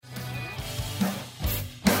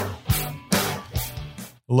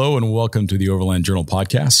Hello and welcome to the Overland Journal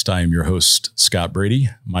podcast. I am your host, Scott Brady.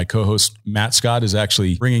 My co-host, Matt Scott, is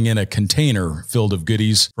actually bringing in a container filled of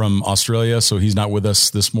goodies from Australia, so he's not with us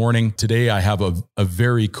this morning. Today, I have a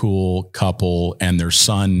very cool couple and their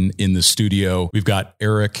son in the studio. We've got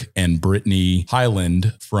Eric and Brittany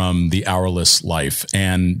Highland from the Hourless Life,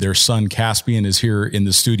 and their son, Caspian, is here in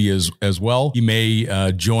the studio as well. He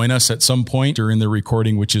may join us at some point during the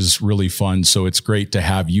recording, which is really fun, so it's great to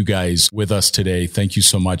have you guys with us today. Thank you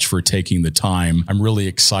so much for taking the time. I'm really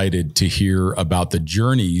excited to hear about the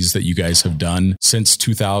journeys that you guys have done since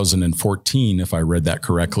 2014, if I read that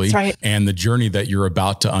correctly. That's right. And the journey that you're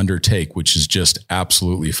about to undertake, which is just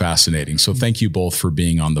absolutely fascinating. So thank you both for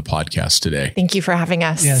being on the podcast today. Thank you for having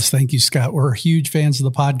us. Yes, thank you, Scott. We're huge fans of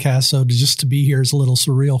the podcast, so just to be here is a little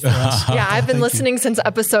surreal for us. Yeah, I've been listening since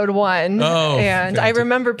episode 1. Oh, and I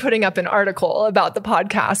remember putting up an article about the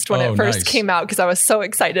podcast when it first came out because I was so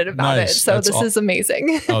excited about it. So this is amazing.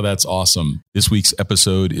 Oh, that's awesome. This week's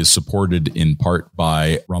episode is supported in part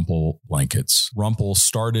by Rumple Blankets. Rumple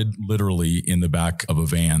started literally in the back of a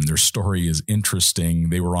van. Their story is interesting.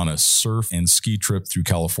 They were on a surf and ski trip through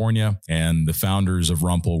California, and the founders of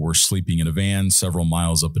Rumple were sleeping in a van several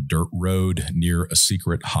miles up a dirt road near a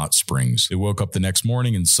secret hot springs. They woke up the next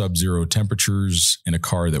morning in sub-zero temperatures in a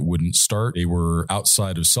car that wouldn't start. They were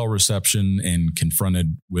outside of cell reception and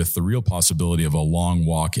confronted with the real possibility of a long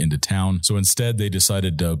walk into town. So instead, they decided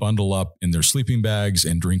to bundle up in their sleeping bags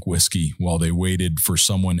and drink whiskey while they waited for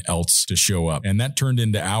someone else to show up. And that turned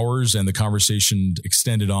into hours, and the conversation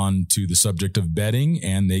extended on to the subject of bedding,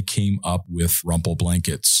 and they came up with Rumple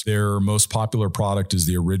Blankets. Their most popular product is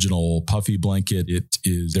the original puffy blanket. It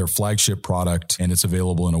is their flagship product, and it's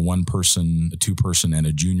available in a 1-person, a 2-person, and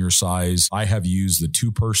a junior size. I have used the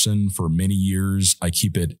 2-person for many years. I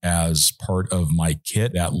keep it as part of my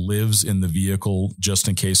kit that lives in the vehicle just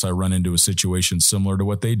in case I run into a situation similar to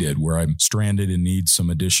what they did, where I'm stranded and need some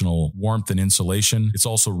additional warmth and insulation. It's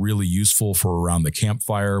also really useful for around the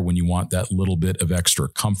campfire when you want that little bit of extra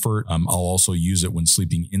comfort. I'll also use it when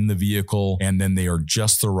sleeping in the vehicle, and then they are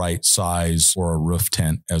just the right size for a roof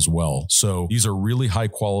tent as well. So these are really high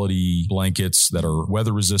quality blankets that are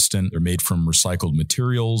weather resistant. They're made from recycled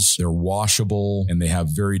materials. They're washable, and they have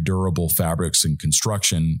very durable fabrics and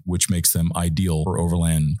construction, which makes them ideal for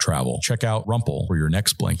overland travel. Check out Rumple for your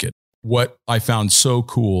next blanket. What I found so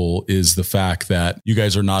cool is the fact that you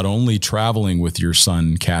guys are not only traveling with your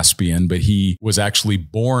son, Caspian, but he was actually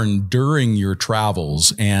born during your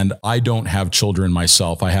travels. And I don't have children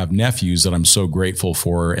myself. I have nephews that I'm so grateful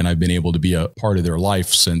for, and I've been able to be a part of their life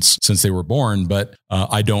since they were born, but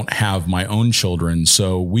I don't have my own children.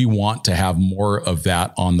 So we want to have more of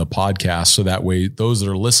that on the podcast. So that way, those that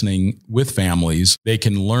are listening with families, they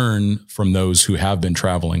can learn from those who have been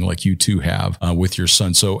traveling like you two have with your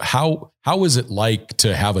son. So how is it like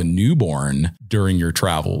to have a newborn during your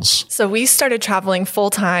travels? So we started traveling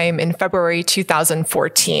full-time in February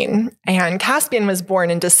 2014, and Caspian was born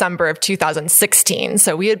in December of 2016.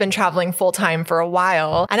 So we had been traveling full-time for a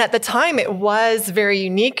while. And at the time, it was very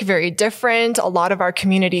unique, very different. A lot of our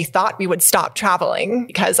community thought we would stop traveling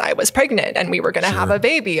because I was pregnant and we were going to have a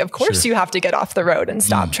baby. Of course, you have to get off the road and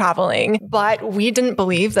stop traveling. But we didn't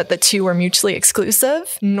believe that the two were mutually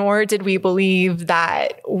exclusive, nor did we believe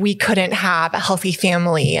that we couldn't have a healthy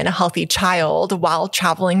family and a healthy child while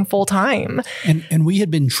traveling full time. And we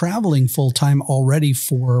had been traveling full time already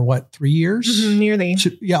for 3 years? Nearly.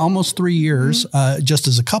 Yeah, almost 3 years, just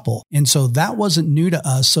as a couple. And so that wasn't new to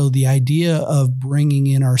us. So the idea of bringing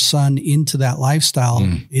in our son into that lifestyle,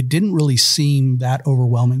 it didn't really seem that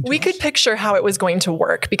overwhelming. We could picture how it was going to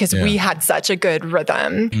work because we had such a good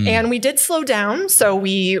rhythm. And we did slow down. So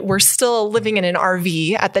we were still living in an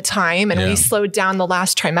RV at the time, and we slowed down the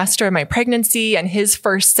last trimester of my pregnancy and his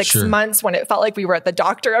first 6 months when it felt like we were at the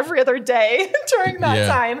doctor every other day during that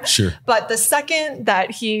time. But the second that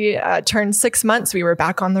he turned 6 months, we were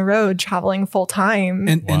back on the road traveling full time.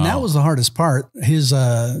 And that was the hardest part. His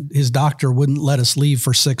doctor wouldn't let us leave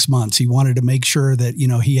for 6 months. He wanted to make sure that,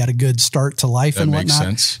 he had a good start to life and whatnot. That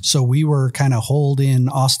makes sense. So we were kind of holed in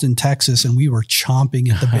Austin, Texas, and we were chomping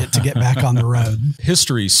at the bit to get back on the road.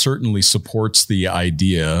 History certainly supports the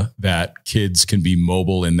idea that kids can be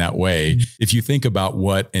mobile in that way. If you think about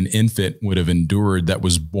what an infant would have endured that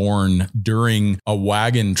was born during a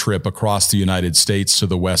wagon trip across the United States to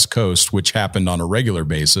the West Coast, which happened on a regular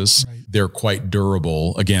basis, they're quite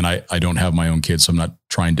durable. Again, I don't have my own kids, so I'm not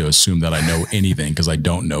trying to assume that I know anything because I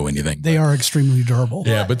don't know anything. They are extremely durable.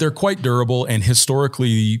 Yeah, but they're quite durable. And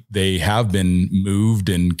historically, they have been moved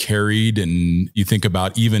and carried. And you think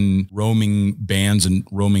about even roaming bands and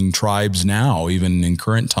roaming tribes now, even in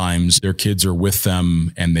current times, their kids are with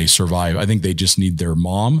them and they survive. I think they just need their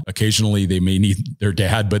mom. Occasionally, they may need their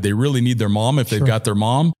dad, but they really need their mom. If they've got their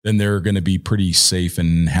mom, then they're going to be pretty safe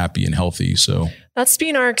and happy and healthy. So that's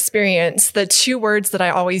been our experience. The two words that I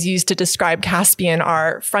always use to describe Caspian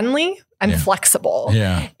are friendly and flexible.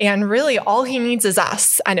 Yeah. And really all he needs is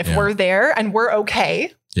us. And if we're there and we're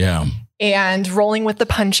okay. Yeah. And rolling with the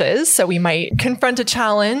punches. So we might confront a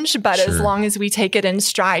challenge, but as long as we take it in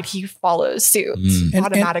stride, he follows suit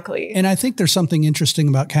automatically. And I think there's something interesting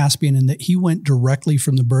about Caspian in that he went directly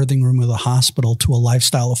from the birthing room of the hospital to a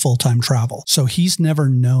lifestyle of full-time travel. So he's never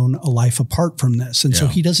known a life apart from this. And so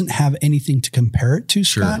he doesn't have anything to compare it to,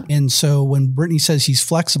 Scott. And so when Brittany says he's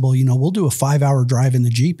flexible, we'll do a 5-hour drive in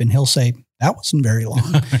the Jeep and he'll say, that wasn't very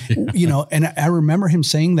long, and I remember him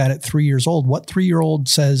saying that at 3 years old. What 3-year-old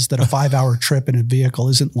says that a 5-hour trip in a vehicle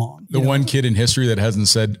isn't long? The one kid in history that hasn't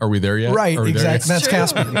said, are we there yet? Right. Exactly. That's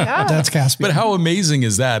Caspian. That's Caspian. But how amazing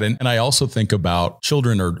is that? And I also think about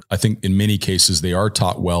children I think in many cases, they are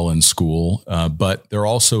taught well in school, but they're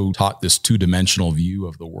also taught this 2-dimensional view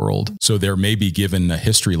of the world. So they're maybe given a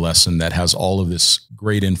history lesson that has all of this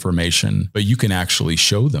great information, but you can actually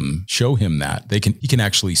show him that he can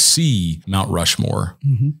actually see Mount Rushmore,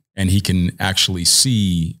 and he can actually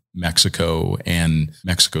see Mexico and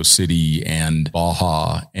Mexico City and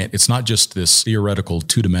Baja. And it's not just this theoretical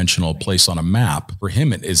 2-dimensional place on a map. For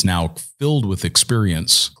him, it is now filled with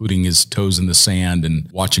experience, including his toes in the sand and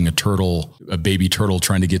watching a baby turtle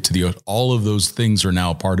trying to get to the ocean. All of those things are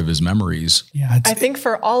now part of his memories. Yeah, I think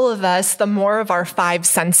for all of us, the more of our 5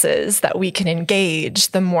 senses that we can engage,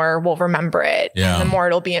 the more we'll remember it. Yeah. And the more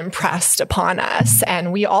it'll be impressed upon us.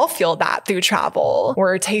 And we all feel that through travel.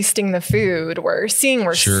 We're tasting the food, we're seeing,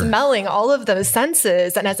 we're smelling, all of those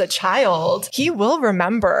senses. And as a child, he will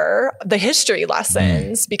remember the history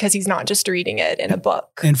lessons because he's not just reading it in a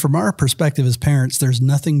book. And from our perspective as parents, there's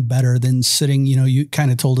nothing better than sitting, you kind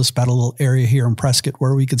of told us about a little area here in Prescott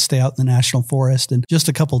where we could stay out in the national forest. And just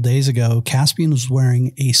a couple of days ago, Caspian was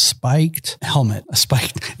wearing a spiked helmet,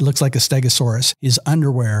 it looks like a stegosaurus, his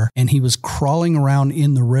underwear, and he was crawling around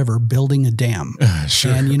in the river building a dam.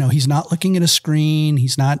 And, he's not looking at a screen.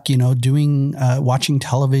 He's not, doing, watching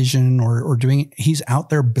television or doing, he's out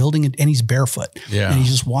there building it and he's barefoot. Yeah. And he's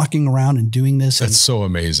just walking around and doing this. That's so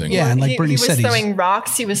amazing. Yeah. And like Brittany said, he was throwing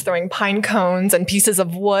rocks, he was throwing pine cones and pieces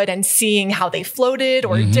of wood and seeing how they floated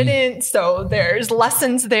or didn't. So there's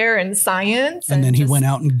lessons there in science. And then he went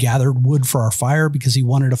out and gathered wood for our fire because he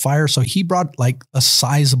wanted a fire. So he brought like a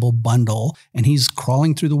sizable bundle and he's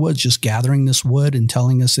crawling through the woods, just gathering this wood and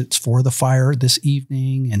telling us it's for the fire this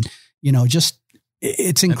evening. And,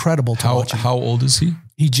 it's incredible to watch. How old is he?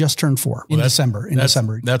 He just turned 4 in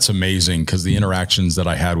December. That's amazing because the interactions that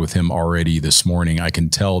I had with him already this morning, I can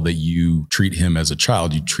tell that you treat him as a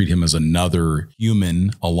child. You treat him as another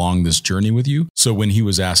human along this journey with you. So when he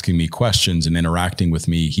was asking me questions and interacting with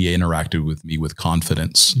me, he interacted with me with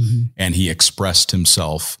confidence and he expressed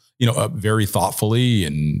himself very thoughtfully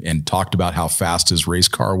and talked about how fast his race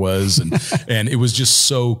car was. And it was just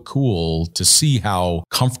so cool to see how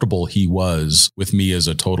comfortable he was with me as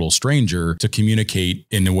a total stranger to communicate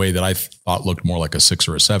in a way that I thought looked more like a 6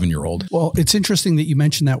 or a 7-year-old. Well, it's interesting that you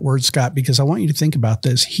mentioned that word, Scott, because I want you to think about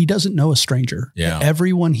this. He doesn't know a stranger. Yeah.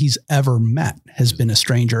 Everyone he's ever met has been a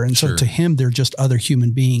stranger. And so to him, they're just other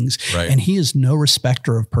human beings. Right. And he is no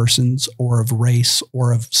respecter of persons or of race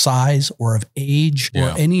or of size or of age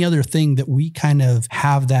or any other thing that we kind of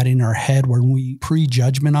have that in our head when we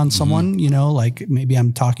prejudgment on someone, like maybe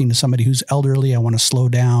I'm talking to somebody who's elderly. I want to slow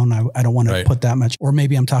down. I don't want to put that much, or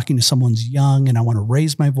maybe I'm talking to someone's young and I want to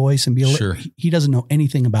raise my voice and be he doesn't know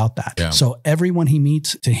anything about that. Yeah. So everyone he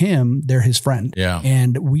meets, to him, they're his friend. Yeah.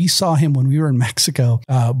 And we saw him when we were in Mexico.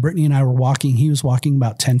 Brittany and I were walking. He was walking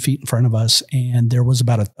about 10 feet in front of us. And there was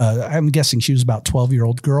about I'm guessing she was about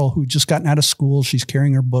 12-year-old girl who just gotten out of school. She's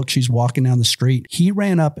carrying her book. She's walking down the street. He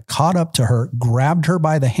ran up, caught up to her, grabbed her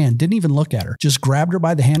by the hand, didn't even look at her, just grabbed her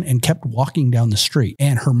by the hand and kept walking down the street.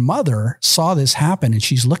 And her mother saw this happen and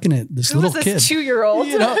she's looking at this little kid. 2-year-old.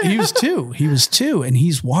 He was 2. He was 2 and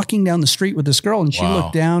he's walking down the street with this girl and she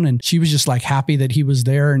looked down and she was just like happy that he was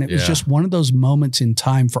there. And it was just one of those moments in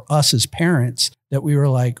time for us as parents that we were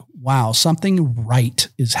like, wow, something right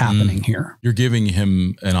is happening here. You're giving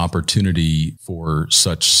him an opportunity for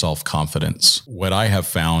such self-confidence. What I have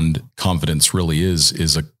found confidence really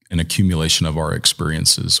is an accumulation of our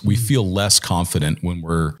experiences. We feel less confident when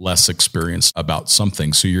we're less experienced about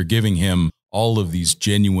something. So you're giving him all of these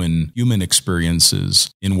genuine human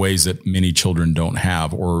experiences in ways that many children don't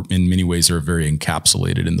have, or in many ways are very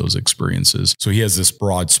encapsulated in those experiences. So he has this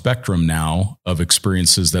broad spectrum now of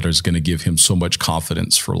experiences that is going to give him so much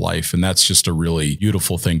confidence for life. And that's just a really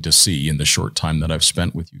beautiful thing to see in the short time that I've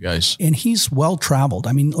spent with you guys. And he's well traveled.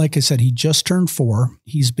 I mean, like I said, he just turned 4.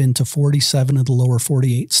 He's been to 47 of the lower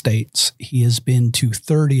 48 states. He has been to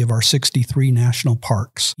 30 of our 63 national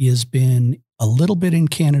parks. He has been a little bit in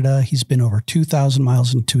Canada. He's been over 2,000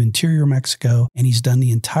 miles into interior Mexico, and he's done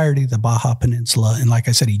the entirety of the Baja Peninsula. And like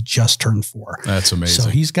I said, he just turned 4. That's amazing. So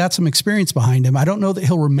he's got some experience behind him. I don't know that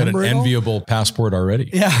he'll remember got an enviable passport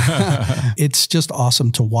already. Yeah. It's just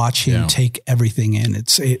awesome to watch him take everything in.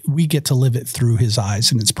 We get to live it through his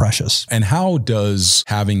eyes, and it's precious. And how does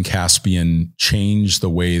having Caspian change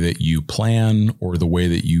the way that you plan or the way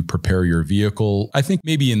that you prepare your vehicle? I think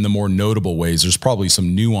maybe in the more notable ways, there's probably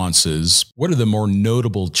some nuances. What are the more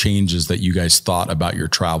notable changes that you guys thought about your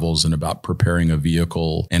travels and about preparing a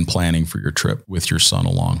vehicle and planning for your trip with your son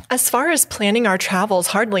along? As far as planning our travels,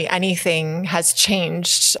 hardly anything has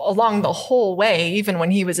changed along the whole way, even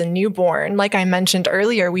when he was a newborn. Like I mentioned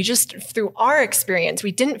earlier, we just, through our experience,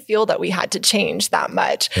 we didn't feel that we had to change that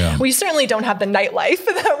much. Yeah. We certainly don't have the nightlife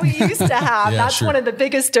that we used to have. That's one of the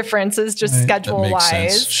biggest differences, just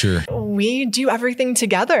schedule-wise. Sure. We do everything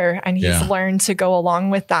together, and he's learned to go along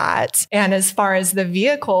with that. And as far as the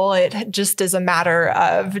vehicle, it just is a matter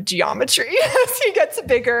of geometry as he gets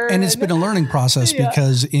bigger. And it's been a learning process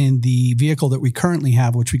because in the vehicle that we currently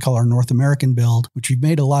have, which we call our North American build, which we've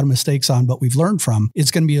made a lot of mistakes on, but we've learned from, it's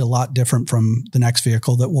going to be a lot different from the next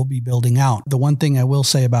vehicle that we'll be building out. The one thing I will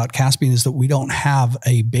say about Caspian is that we don't have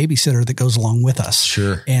a babysitter that goes along with us.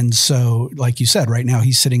 Sure. And so, like you said, right now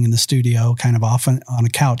he's sitting in the studio, kind of off on a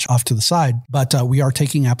couch off to the side, but we are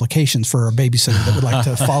taking applications for a babysitter that would like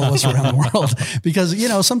to follow us around the world. Because,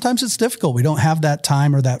 sometimes it's difficult. We don't have that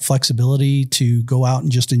time or that flexibility to go out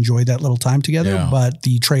and just enjoy that little time together, but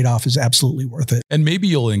the trade-off is absolutely worth it. And maybe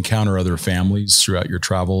you'll encounter other families throughout your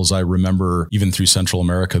travels. I remember even through Central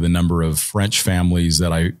America, the number of French families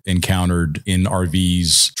that I encountered in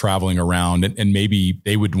RVs traveling around, and maybe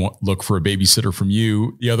they would look for a babysitter from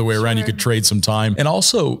you the other way around. You could trade some time. And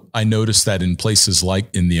also I noticed that in places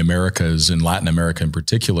like in the Americas, in Latin America in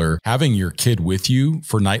particular, having your kid with you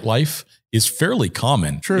for nightlife is fairly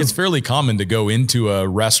common. True. It's fairly common to go into a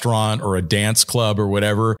restaurant or a dance club or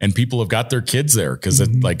whatever, and people have got their kids there because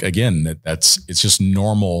it's just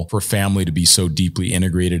normal for family to be so deeply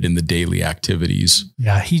integrated in the daily activities.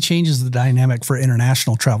 Yeah, he changes the dynamic for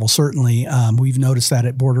international travel. Certainly, we've noticed that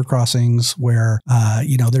at border crossings where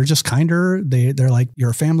they're just kinder. They're like,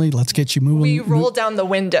 you're a family. Let's get you moving. We roll down the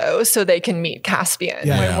window so they can meet Caspian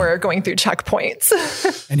when we're going through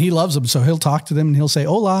checkpoints. And he loves them, so he'll talk to them and he'll say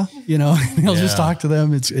 "Hola," He'll just talk to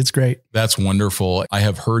them. It's great. That's wonderful. I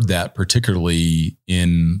have heard that particularly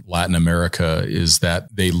in Latin America is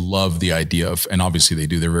that they love the idea of, and obviously they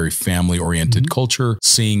do, they're very family oriented culture.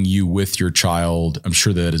 Seeing you with your child, I'm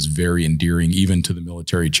sure that is very endearing, even to the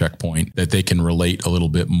military checkpoint, that they can relate a little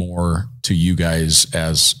bit more to you guys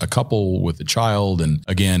as a couple with a child. And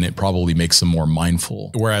again, it probably makes them more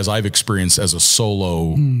mindful. Whereas I've experienced as a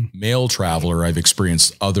solo male traveler, I've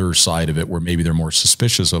experienced other side of it where maybe they're more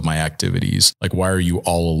suspicious of my activities. Like, why are you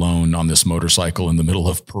all alone on this motorcycle in the middle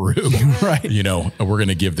of Peru? Right. We're going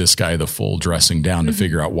to give this guy the full dressing down to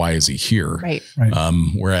figure out why is he here. Right.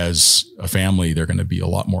 Whereas a family, they're going to be a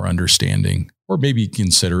lot more understanding. Or maybe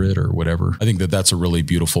considerate or whatever. I think that that's a really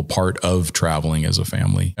beautiful part of traveling as a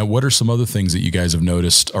family. And what are some other things that you guys have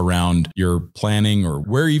noticed around your planning or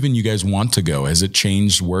where even you guys want to go? Has it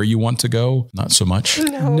changed where you want to go? Not so much.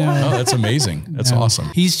 No. Oh, that's amazing. That's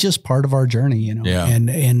awesome. He's just part of our journey, Yeah.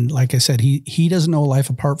 And like I said, he doesn't know life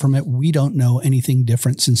apart from it. We don't know anything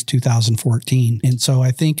different since 2014. And so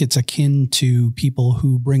I think it's akin to people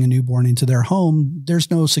who bring a newborn into their home. There's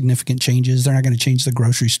no significant changes. They're not going to change the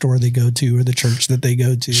grocery store they go to or the church that they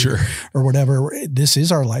go to or whatever. This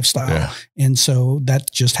is our lifestyle. Yeah. And so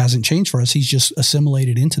that just hasn't changed for us. He's just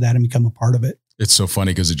assimilated into that and become a part of it. It's so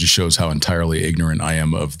funny because it just shows how entirely ignorant I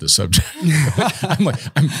am of the subject.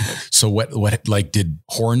 So what, like, did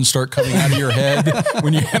horns start coming out of your head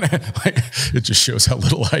when you it just shows how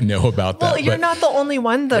little I know about that. Well, you're not the only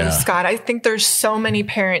one though, Scott. I think there's so many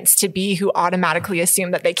parents to be who automatically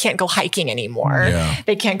assume that they can't go hiking anymore. Yeah.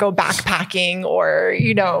 They can't go backpacking or,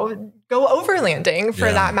 go overlanding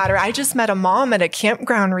for that matter. I just met a mom at a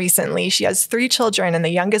campground recently. She has 3 children and the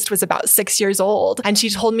youngest was about 6 years old. And she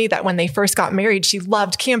told me that when they first got married, she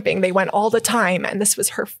loved camping. They went all the time. And this was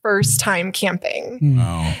her first time camping.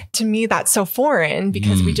 Wow. To me, that's so foreign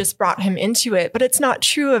because we just brought him into it, but it's not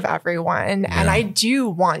true of everyone. And I do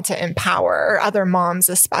want to empower other moms,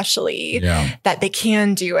 especially that they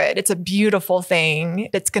can do it. It's a beautiful thing.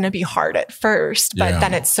 It's going to be hard at first, but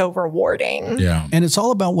then it's so rewarding. Yeah. And it's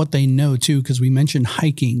all about what they know too, because we mentioned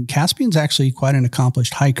hiking. Caspian's actually quite an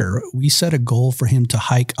accomplished hiker. We set a goal for him to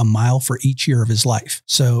hike a mile for each year of his life.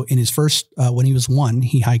 So in his first, when he was 1,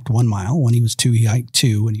 he hiked 1 mile. When he was 2, he hiked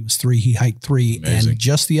 2. When he was 3, he hiked 3. Amazing. And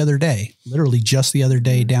just the other day, literally just the other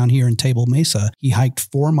day down here in Table Mesa, he hiked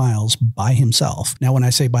 4 miles by himself. Now, when I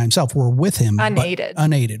say by himself, we're with him.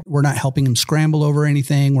 Unaided. We're not helping him scramble over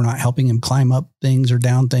anything. We're not helping him climb up things or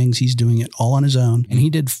down things. He's doing it all on his own. And he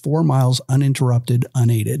did 4 miles uninterrupted,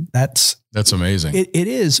 unaided. That's amazing. It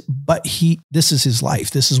is, but this is his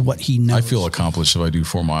life. This is what he knows. I feel accomplished if I do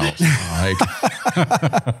 4 miles. I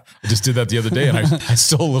just did that the other day and I'm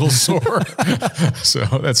still a little sore. So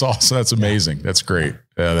that's awesome. That's amazing. That's great.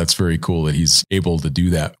 That's very cool that he's able to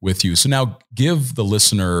do that with you. So now give the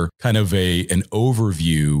listener kind of an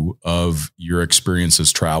overview of your experience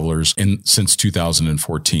as travelers since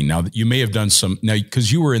 2014. Now you may have done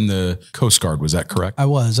because you were in the Coast Guard. Was that correct? I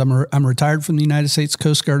was. I'm retired from the United States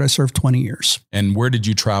Coast Guard. I served 20 years. And where did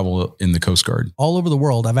you travel in the Coast Guard? All over the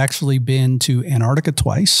world. I've actually been to Antarctica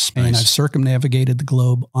twice and I've circumnavigated the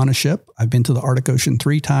globe on a ship. I've been to the Arctic Ocean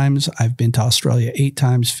 3 times. I've been to Australia 8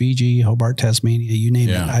 times, Fiji, Hobart, Tasmania, you name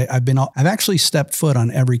it. I've actually stepped foot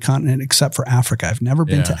on every continent except for Africa. I've never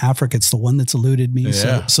been to Africa. It's the one that's eluded me.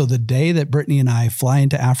 Yeah. So the day that Brittany and I fly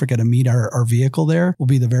into Africa to meet our vehicle there will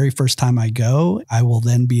be the very first time I go. I will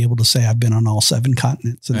then be able to say I've been on all 7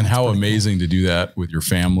 continents. And how amazing to do that with your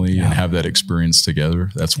family and have that experience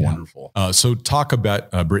together. That's wonderful. So talk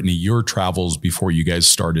about, Brittany, your travels before you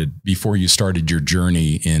started your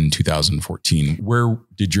journey in 2014. Where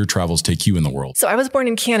did your travels take you in the world? So I was born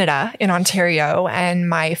in Canada, in Ontario, and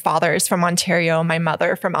my father is from Ontario, my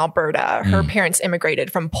mother from Alberta. Her parents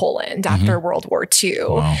immigrated from Poland after World War II.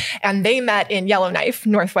 Wow. And they met in Yellowknife,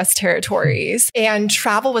 Northwest Territories. And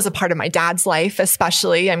travel was a part of my dad's life,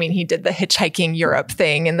 especially. I mean, he did the hitchhiking Europe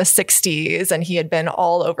thing in the 60s, and he had been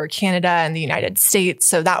all over Canada and the United States.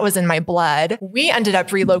 So that was in my blood. We ended up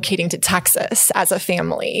relocating to Texas as a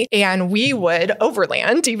family, and we would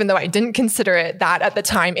overland, even though I didn't consider it that at the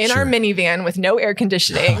time, in our minivan with no air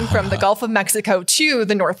conditioning from the Gulf of Mexico to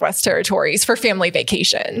the Northwest Territories for family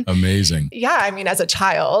vacation. Amazing. Yeah. I mean, as a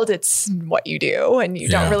child, it's what you do and you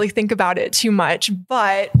don't really think about it too much,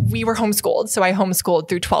 but we were homeschooled. So I homeschooled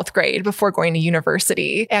through 12th grade before going to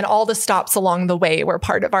university, and all the stops along the way were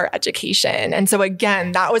part of our education. And so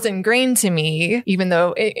again, that was ingrained to me, even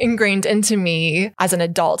though it ingrained into me as an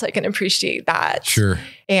adult, I can appreciate that. Sure.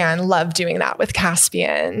 And love doing that with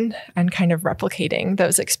Caspian and kind of replicating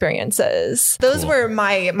those experiences. Those were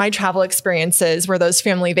my travel experiences, were those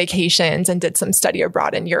family vacations, and did some study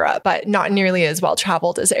abroad in Europe, but not nearly as well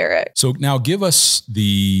traveled as Eric. So now give us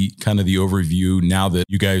the overview now that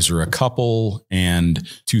you guys are a couple and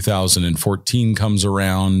 2014 comes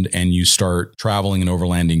around and you start traveling and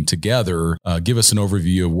overlanding together. Give us an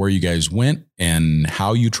overview of where you guys went and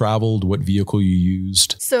how you traveled, what vehicle you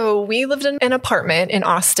used. So we lived in an apartment in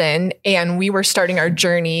Austin, and we were starting our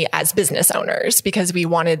journey as business owners because we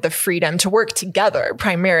wanted the freedom to work together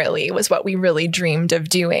primarily was what we really dreamed of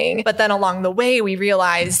doing. But then along the way, we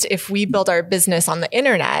realized if we build our business on the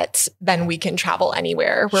internet, then we can travel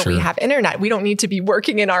anywhere where we have internet. We don't need to be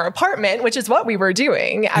working in our apartment, which is what we were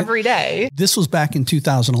doing every day. This was back in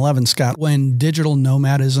 2011, Scott, when digital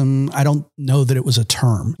nomadism, I don't know that it was a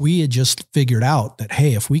term. We had just figured out that,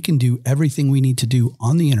 hey, if we can do everything we need to do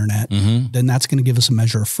on the internet, then that's going to give us a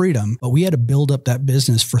measure of freedom. But we had to build up that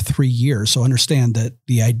business for 3 years. So understand that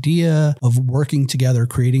the idea of working together,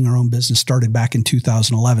 creating our own business started back in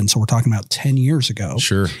 2011. So we're talking about 10 years ago.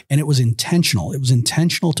 Sure. And it was intentional. It was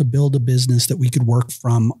intentional to build a business that we could work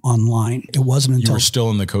from online. It wasn't until... You were still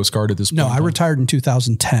in the Coast Guard at this point? No, I retired in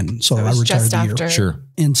 2010. So I retired just the year. after. Sure.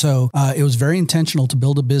 And so it was very intentional to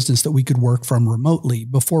build a business that we could work from remotely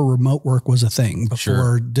before remote work was a thing.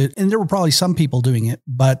 And there were probably some people doing it,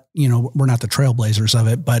 but we're not the trailblazers of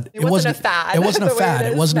it. But it wasn't a fad. It wasn't a fad.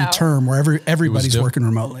 It wasn't a term where everybody's working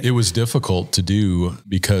remotely. It was difficult to do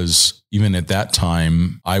because even at that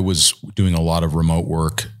time, I was doing a lot of remote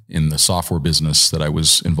work in the software business that I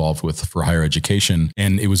was involved with for higher education.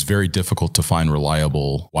 And it was very difficult to find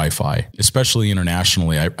reliable Wi-Fi, especially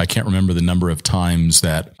internationally. I can't remember the number of times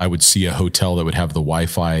that I would see a hotel that would have the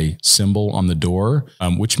Wi-Fi symbol on the door,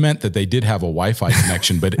 which meant that they did have a Wi-Fi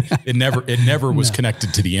connection, but it never was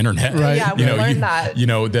connected to the internet. Right. Yeah, we learned that.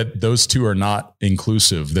 That those two are not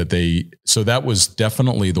inclusive. So that was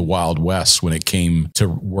definitely the Wild West when it came to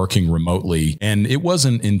working remotely. And it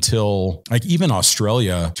wasn't until like even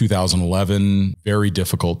Australia, 2011, very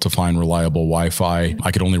difficult to find reliable Wi-Fi.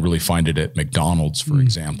 I could only really find it at McDonald's, for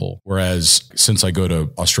example. Whereas since I go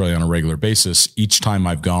to Australia on a regular basis, each time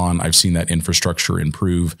I've gone, I've seen that infrastructure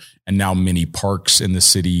improve. And now many parks in the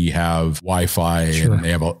city have Wi-Fi and they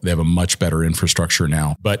have a much better infrastructure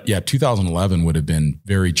now. But yeah, 2011 would have been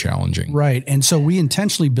very challenging. Right. And so we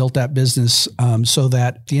intentionally built that business so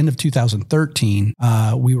that at the end of 2013,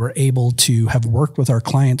 we were able to have worked with our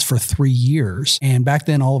clients for 3 years. And back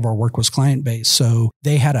then, all of our work was client-based. So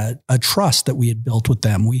they had a trust that we had built with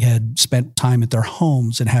them. We had spent time at their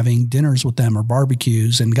homes and having dinners with them or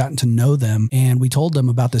barbecues and gotten to know them. And we told them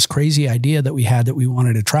about this crazy idea that we had that we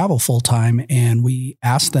wanted to travel full-time. And we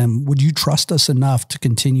asked them, would you trust us enough to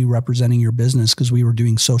continue representing your business? Because we were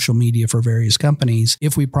doing social media for various companies.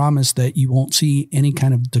 If we promise that you won't see any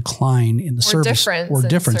kind of decline in the service or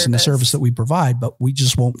difference in the service that we provide, but we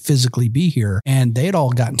just won't physically be here. And they'd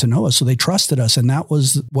all gotten to know us. So they trusted us. And that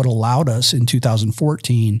was what allowed us in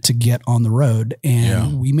 2014 to get on the road.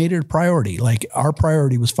 And we made it a priority. Like our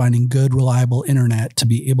priority was finding good, reliable internet to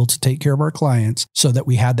be able to take care of our clients so that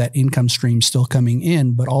we had that income stream still coming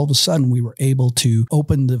in. But all of a sudden we were able to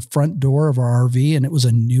open the front door of our RV and it was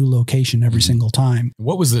a new location every single time.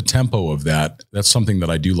 What was the tempo of that? That's something that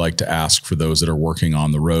I do like to ask for those that are working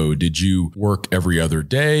on the road. Did you work every other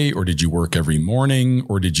day or did you work every morning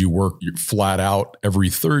or did you work flat out every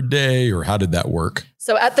third day or how did that work?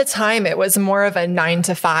 So at the time, it was more of a 9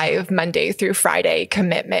 to 5 Monday through Friday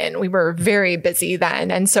commitment. We were very busy then.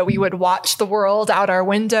 And so we would watch the world out our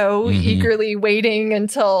window, eagerly waiting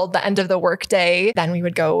until the end of the workday. Then we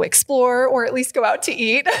would go explore or at least go out to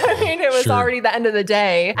eat. I mean, it was already the end of the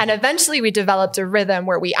day. And eventually we developed a rhythm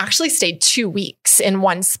where we actually stayed 2 weeks in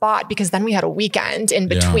one spot because then we had a weekend in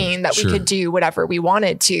between that we could do whatever we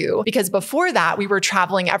wanted to. Because before that, we were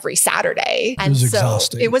traveling every Saturday. And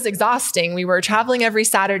it was exhausting. We were traveling every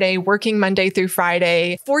Saturday, working Monday through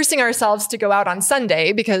Friday, forcing ourselves to go out on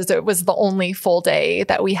Sunday because it was the only full day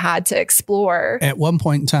that we had to explore. At one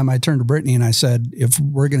point in time, I turned to Brittany and I said, if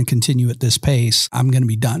we're going to continue at this pace, I'm going to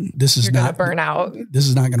be done. You're not burn out. This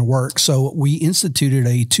is not going to work. So we instituted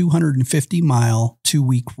a 250-mile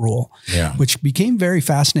 2-week rule, which became very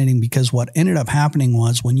fascinating because what ended up happening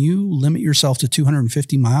was when you limit yourself to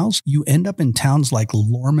 250 miles, you end up in towns like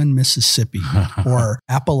Lorman, Mississippi or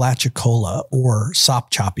Apalachicola or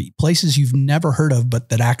Sopchoppy, places you've never heard of, but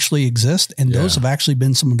that actually exist. And those have actually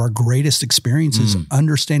been some of our greatest experiences,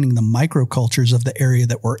 understanding the microcultures of the area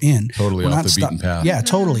that we're in. Totally off the beaten path. Yeah,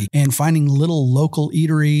 totally. And finding little local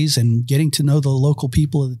eateries and getting to know the local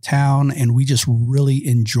people of the town. And we just really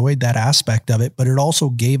enjoyed that aspect of it. But it also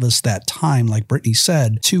gave us that time, like Brittany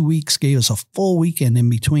said, 2 weeks gave us a full weekend in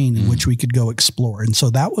between in which we could go explore. And so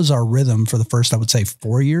that was our rhythm for the first, I would say,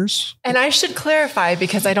 4 years. And I should clarify,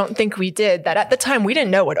 because I don't think we did, that at the time we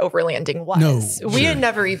didn't know what overlanding was. We had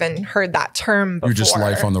never even heard that term before. You're just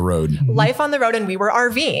life on the road. Life on the road, and we were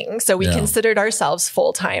RVing. So we considered ourselves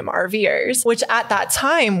full-time RVers, which at that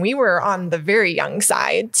time we were on the very young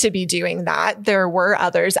side to be doing that. There were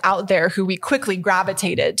others out there who we quickly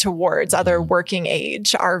gravitated towards, other working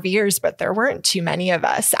age RVers, but there weren't too many of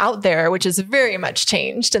us out there, which has very much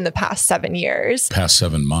changed in the past 7 years. Past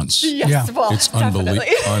 7 months. Yes, well, it's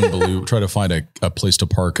unbelievable. Try to find a place to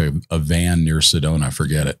park a van near Sedona.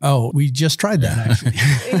 Forget it. Oh, we just tried that actually.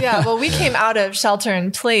 Well, we came out of shelter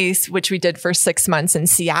in place, which we did for 6 months in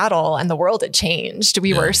Seattle, and the world had changed.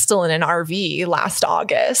 We were still in an RV last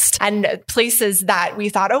August, and places that we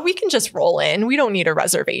thought, we can just roll in. We don't need a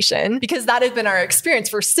reservation, because that had been our experience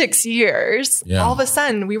for 6 years. All of a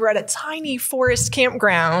sudden, we were at a tiny forest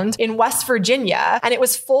campground in West Virginia, and it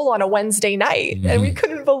was full on a Wednesday night, and we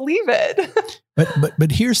couldn't believe it.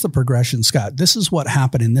 But here's the progression, Scott. This is what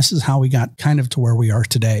happened, and this is how we got kind of to where we are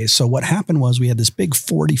today. So what happened was we had this big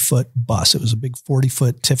 40-foot bus. It was a big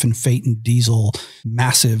 40-foot Tiffin Phaeton diesel,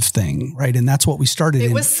 massive thing, right? And that's what we started.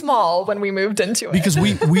 It was small when we moved into it. Because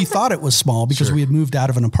we thought it was small because we had moved out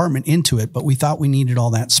of an apartment into it, but we thought we needed all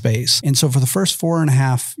that space. And so for the first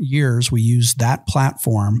 4.5 years, we used that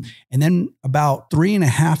platform. And then about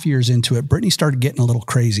 3.5 years into it, Brittany started getting a little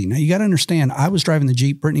crazy. Now you got to understand, I was driving the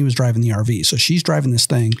Jeep, Brittany was driving the RV. So she's driving this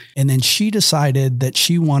thing. And then she decided that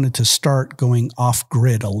she wanted to start going off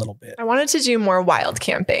grid a little bit. I wanted to do more wild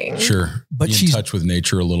camping. Sure. But she's in touch with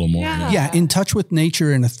nature a little more. Yeah, in touch with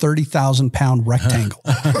nature in a 30,000 pound rectangle.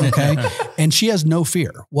 Okay. And she has no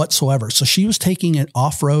fear whatsoever. So she was taking it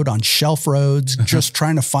off-road on shelf roads, just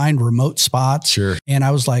trying to find remote spots. Sure. And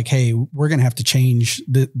I was like, hey, we're going to have to change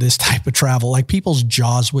this type of travel. Like people's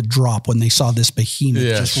jaws would drop when they saw this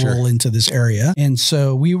behemoth roll into this area. And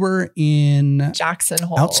so we were in Jackson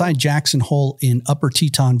Hole, outside Jackson Hole in Upper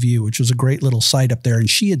Teton View, which was a great little site up there. And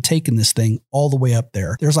she had taken this thing all the way up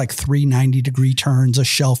there. There's like 3 90-degree turns, a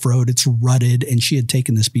shelf road. It's rutted. And she had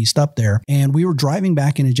taken this beast up there. And we were driving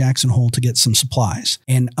back into Jackson Hole to get some supplies.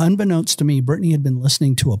 And unbeknownst to me, Brittany had been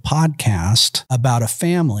listening to a podcast about a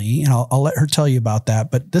family. And I'll let her tell you about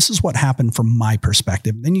that. But this is what happened from my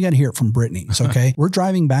perspective. Then you got to hear it from Brittany's. Okay. We're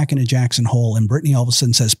driving back into Jackson Hole and Brittany all of a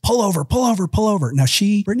sudden says, pull over, pull over, pull over. Now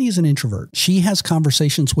Brittany is an introvert. She has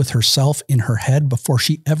conversations with herself in her head before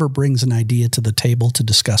she ever brings an idea to the table to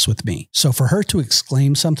discuss with me. So for her to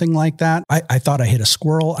exclaim something like that, I thought I hit a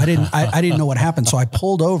squirrel. I didn't know what happened. So I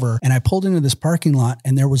pulled over and I pulled into this parking lot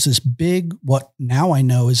and there was this big, what now I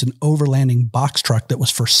know is an overlanding box truck that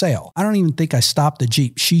was for sale. I don't even think I stopped the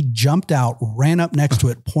Jeep. She jumped out, ran up next to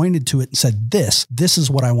it, pointed to it and said, this is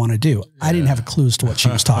what I want to do. I didn't have a clue as to what she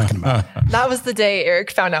was talking about. That was the day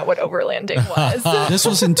Eric found out what overlanding was. This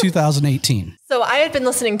was in 2018. So I had been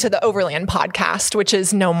listening to the Overland podcast, which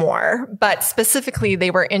is no more, but specifically they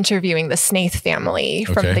were interviewing the Snaith family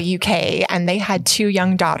from the UK, and they had 2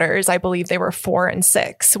 young daughters. I believe they were 4 and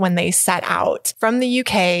 6 when they set out from the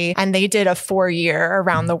UK, and they did a 4-year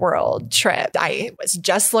around the world trip. I was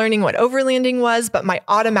just learning what overlanding was, but my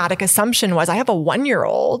automatic assumption was I have a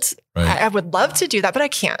 1-year-old. Right. I would love to do that, but I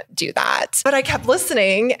can't do that. But I kept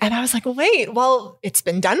listening and I was like, wait, well, it's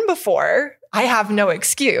been done before. I have no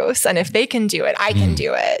excuse. And if they can do it, I can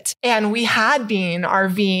do it. And we had been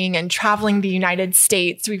RVing and traveling the United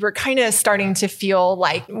States. We were kind of starting to feel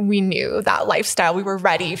like we knew that lifestyle. We were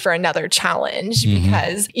ready for another challenge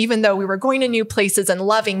because even though we were going to new places and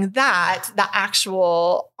loving that, the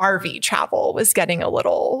actual RV travel was getting a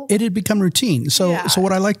little... It had become routine. So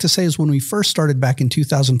what I like to say is when we first started back in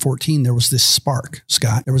 2014, there was this spark,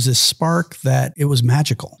 Scott. There was this spark that it was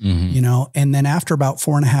magical, you know? And then after about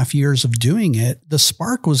 4.5 years of doing it, the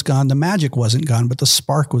spark was gone. The magic wasn't gone, but the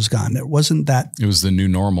spark was gone. It wasn't that. It was the new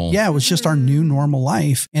normal. Yeah, it was just our new normal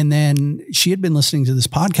life. And then she had been listening to this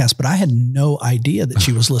podcast, but I had no idea that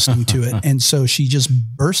she was listening to it. And so she just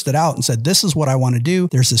burst it out and said, this is what I want to do.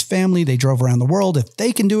 There's this family. They drove around the world. If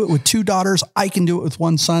they can do it with 2 daughters, I can do it with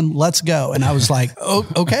 1 son. Let's go. And I was like, oh,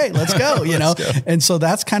 okay, let's go, you know? And so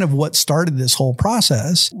that's kind of what started this whole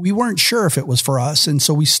process. We weren't sure if it was for us. And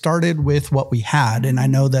so we started with what we had. And I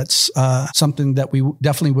know that's something that we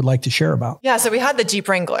definitely would like to share about. Yeah. So we had the Jeep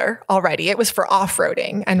Wrangler already. It was for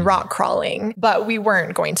off-roading and rock crawling, but we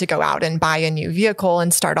weren't going to go out and buy a new vehicle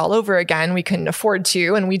and start all over again. We couldn't afford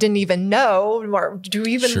to, and we didn't even know, or do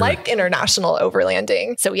we even like international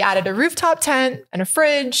overlanding? So we added a rooftop tent and a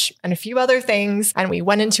fridge and a few other things. And we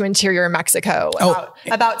went into interior Mexico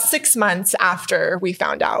about 6 months after we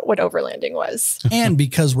found out what overlanding was. And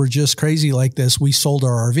because we're just crazy like this, we sold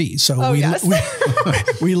our RV. So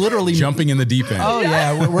we literally jumping in the deep end. Oh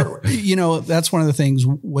yeah. We're you know, that's one of the things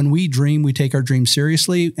when we dream, we take our dreams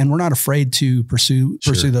seriously and we're not afraid to pursue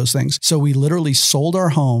those things. So we literally sold our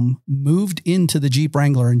home, moved into the Jeep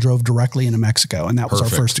Wrangler and drove directly into Mexico. And that was our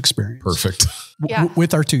first experience. Perfect.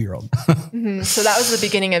 With our 2-year-old. So that was the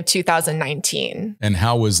beginning of 2019. And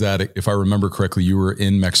how was that? If I remember correctly, you were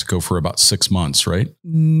in Mexico for about 6 months, right?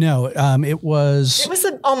 No, it was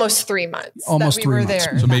almost 3 months. Almost 3 months.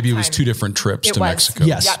 There so maybe it was 2 different trips to Mexico.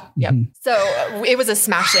 Yes. Yep. So it was a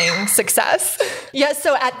smashing success. Yeah.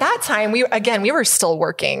 So at that time, we were still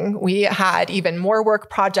working. We had even more work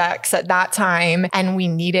projects at that time, and we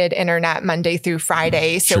needed internet Monday through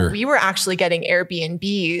Friday. So we were actually getting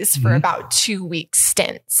Airbnbs for about 2-week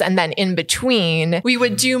stints. And then in between, we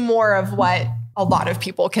would do more of what a lot of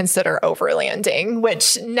people consider overlanding,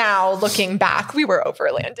 which now looking back, we were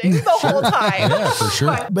overlanding the whole time. Yeah, for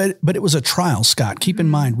sure. But it was a trial, Scott. Keep in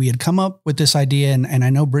mind, we had come up with this idea, and I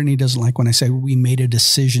know Brittany doesn't like when I say we made a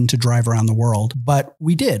decision to drive around the world, but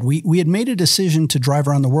we did. We had made a decision to drive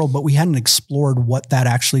around the world, but we hadn't explored what that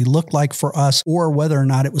actually looked like for us, or whether or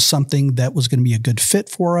not it was something that was going to be a good fit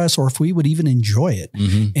for us, or if we would even enjoy it.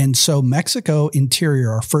 And so Mexico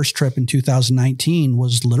interior, our first trip in 2019,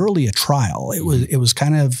 was literally a trial. It was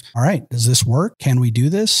kind of, all right, does this work? Can we do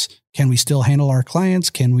this? can we still handle our clients?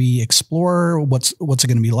 Can we explore what's it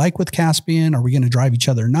going to be like with Caspian? Are we going to drive each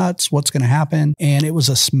other nuts? What's going to happen? And it was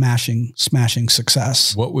a smashing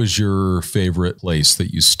success. What was your favorite place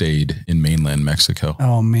that you stayed in mainland Mexico?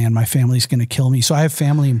 Oh man, my family's going to kill me. So I have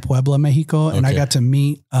family in Puebla, Mexico, and I got to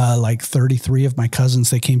meet like 33 of my cousins.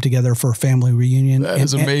 They came together for a family reunion. That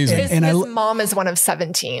is amazing. His mom is one of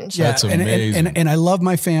 17. Yeah, that's amazing. And I love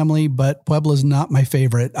my family, but Puebla's not my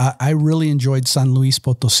favorite. I really enjoyed San Luis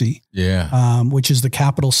Potosí. Yeah. Which is the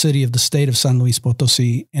capital city of the state of San Luis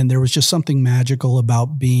Potosí. And there was just something magical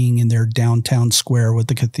about being in their downtown square with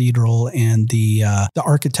the cathedral and the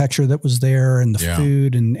architecture that was there and the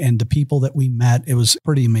food and the people that we met. It was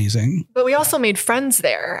pretty amazing. But we also made friends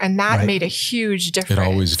there, and that made a huge difference. It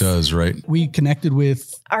always does, right? We connected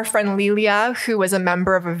with our friend Lilia, who was a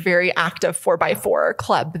member of a very active 4x4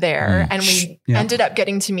 club there. And we ended up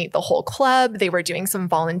getting to meet the whole club. They were doing some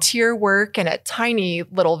volunteer work in a tiny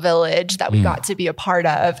little village that we got to be a part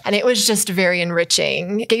of. And it was just very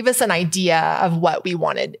enriching. It gave us an idea of what we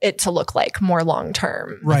wanted it to look like more long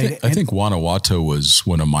term. Right. I think Guanajuato was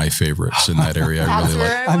one of my favorites in that area. I really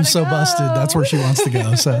like. I'm so busted. That's where she wants to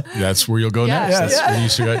go. So that's where you'll go next. That's when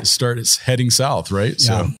you start heading south, right?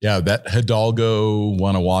 So that Hidalgo,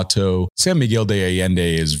 Guanajuato, San Miguel de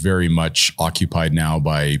Allende is very much occupied now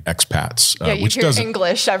by expats. You hear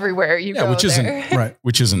English everywhere you go.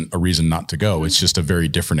 Which isn't a reason not to go. It's just a very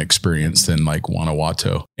different experience than like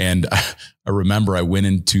Guanajuato. And I remember I went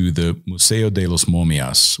into the Museo de los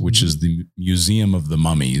Momias, which is the Museum of the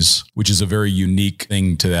Mummies, which is a very unique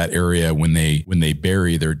thing to that area when they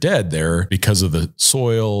bury their dead there because of the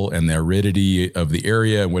soil and the aridity of the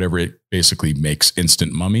area and whatever it basically makes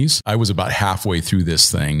instant mummies. I was about halfway through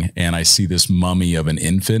this thing and I see this mummy of an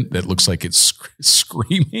infant that looks like it's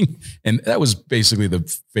screaming. And that was basically the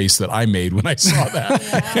face that I made when I saw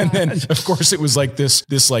that. And then of course it was like this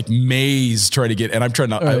like maze trying to get, and I'm trying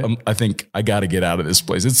to, I think I got to get out of this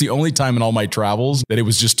place. It's the only time in all my travels that it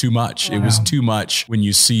was just too much. Wow. It was too much when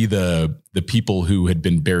you see the people who had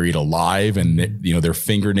been buried alive and their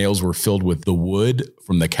fingernails were filled with the wood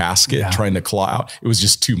from the casket trying to claw out. It was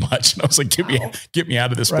just too much. And I was like, get me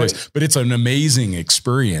out of this place. But it's an amazing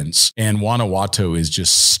experience. And Guanajuato is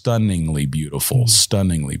just stunningly beautiful,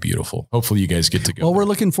 stunningly beautiful. Hopefully you guys get to go. Well, we're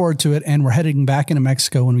looking forward to it. And we're heading back into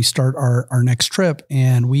Mexico when we start our next trip.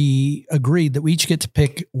 And we agreed that we each get to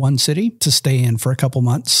pick one city to stay in for a couple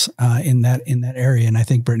months in that area. And I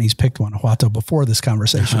think Brittany's picked Guanajuato before this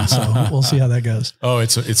conversation. So we'll see how that goes. Oh,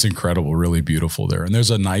 it's incredible. Really beautiful there. And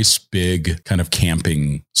there's a nice big kind of camping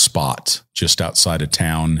spot just outside of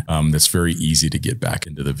town that's very easy to get back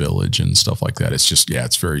into the village and stuff like that. It's just,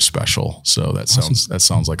 it's very special. So that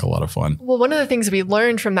sounds like a lot of fun. Well, one of the things we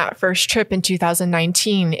learned from that first trip in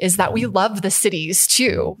 2019 is that we love the cities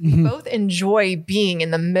too. We both enjoy being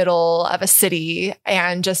in the middle of a city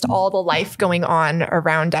and just all the life going on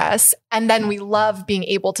around us. And then we love being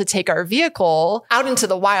able to take our vehicle out into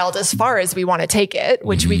the wild as far as we want to take it,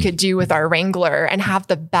 which we could do with our Wrangler and have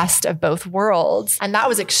the best of both worlds. And that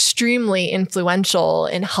was extremely influential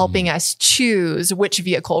in helping us choose which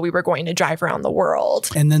vehicle we were going to drive around the world.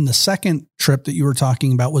 And then the second trip that you were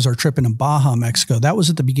talking about was our trip into Baja, Mexico. That was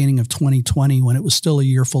at the beginning of 2020 when it was still a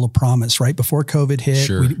year full of promise, right? Before COVID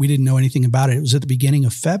hit, we didn't know anything about it. It was at the beginning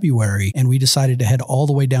of February and we decided to head all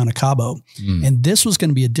the way down to Cabo. And this was going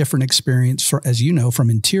to be a different experience for, as you know, from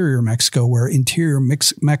interior Mexico, where interior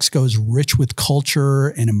Mexico is rich with culture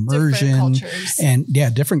and immersion and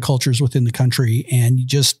different cultures within the country. And you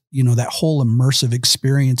just, that whole immersive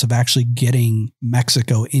experience of actually getting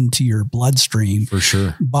Mexico into your bloodstream. For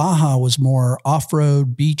sure. Baja was more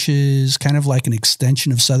off-road beaches, kind of like an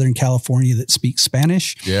extension of Southern California that speaks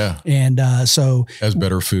Spanish. Yeah. And so has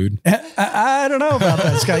better food. I don't know about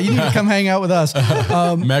that, Scott. You need to come hang out with us.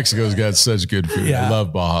 Mexico's got such good food. Yeah. I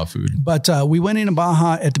love Baja food. But we went into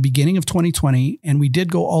Baja at the beginning of 2020 and we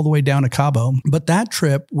did go all the way down to Cabo. But that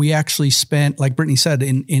trip, we actually spent, like Brittany said,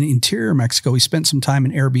 in interior Mexico, we spent some time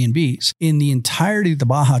in Airbnbs. In the entirety of the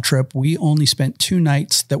Baja trip, we only spent 2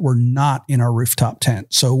 nights that were not in our rooftop tent.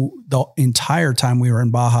 So the entire time we were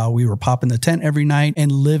in Baja, we were popping the tent every night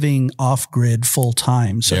and living off grid full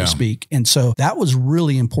time, so to speak. And so that was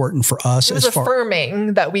really important for us. It was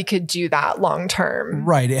affirming that we could do that long term.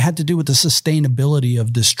 Right. It had to do with the sustainability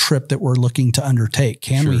of this trip that we're looking to undertake.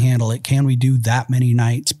 Can we handle it? Can we do that many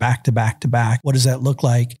nights back to back to back? What does that look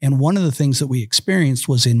like? And one of the things that we experienced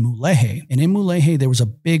was in Mulegé. And in Mulegé, there was a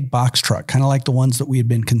big big box truck, kind of like the ones that we had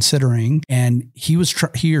been considering. And he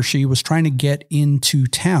or she was trying to get into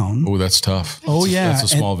town. Oh, that's tough. Oh yeah. That's a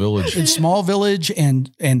small village. It's small village and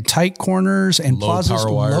tight corners and plazas,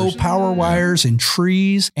 low power wires and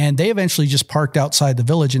trees. And they eventually just parked outside the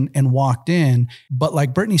village and walked in. But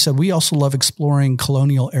like Brittany said, we also love exploring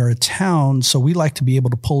colonial era towns. So we like to be able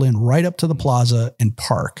to pull in right up to the plaza and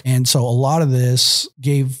park. And so a lot of this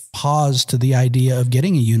gave pause to the idea of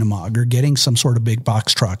getting a Unimog or getting some sort of big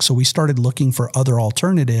box truck. So we started looking for other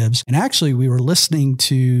alternatives. And actually we were listening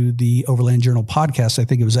to the Overland Journal podcast. I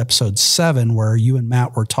think it was episode 7, where you and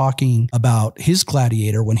Matt were talking about his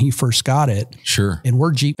Gladiator when he first got it. Sure. And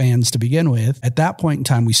we're Jeep fans to begin with. At that point in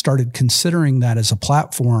time, we started considering that as a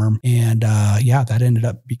platform. And that ended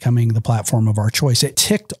up becoming the platform of our choice. It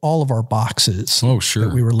ticked all of our boxes. Oh, sure.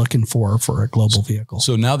 That we were looking for a global vehicle.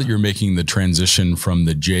 So now that you're making the transition from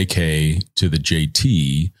the JK to the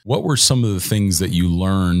JT, what were some of the things that you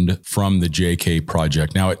learned from the JK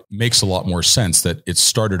project? Now, it makes a lot more sense that it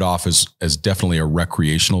started off as definitely a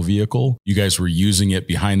recreational vehicle. You guys were using it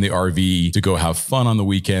behind the RV to go have fun on the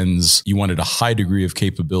weekends. You wanted a high degree of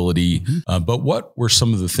capability. Mm-hmm. But what were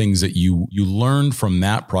some of the things that you learned from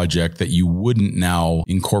that project that you wouldn't now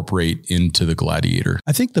incorporate into the Gladiator?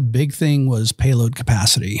 I think the big thing was payload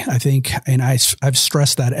capacity. I think, and I've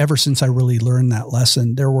stressed that ever since I really learned that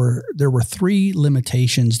lesson. There were 3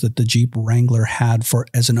 limitations that the Jeep Wrangler had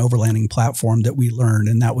as an overlanding platform that we learned,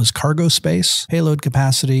 and that was cargo space, payload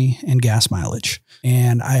capacity, and gas mileage.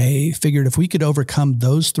 And I figured if we could overcome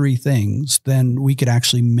those 3 things, then we could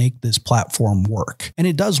actually make this platform work. And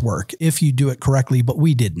it does work if you do it correctly, but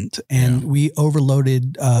we didn't. And we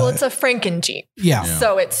overloaded. Well, it's a Franken Jeep. Yeah.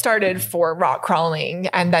 So it started for rock crawling,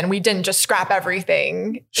 and then we didn't just scrap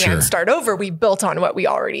everything and start over. We built on what we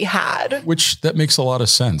already had. Which that makes a lot of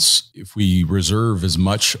sense. If we reserve as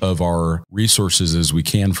much of our resources as we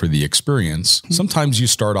can for the experience, sometimes you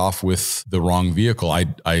start off with the wrong vehicle.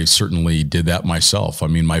 I certainly did that myself. I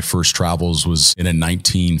mean, my first travels was in a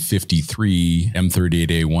 1953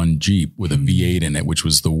 M38A1 Jeep with a V8 in it, which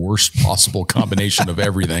was the worst possible combination of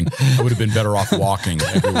everything. I would have been better off walking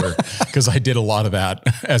everywhere because I did a lot of that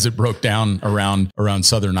as it broke down around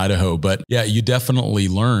southern Idaho. But yeah, you definitely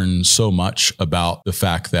learn so much about the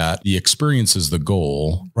fact that the experience is the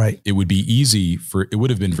goal. Right. It would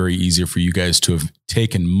have been very easy for you guys to have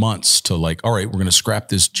taken months to like, all right, we're going to scrap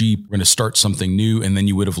this Jeep. We're going to start something new. And then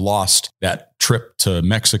you would have lost that trip to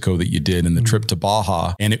Mexico that you did and the trip to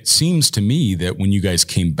Baja. And it seems to me that when you guys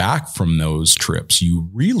came back from those trips, you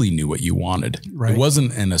really knew what you wanted. Right. It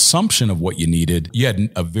wasn't an assumption of what you needed. You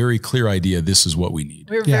had a very clear idea. This is what we need.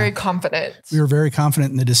 We were very confident. We were very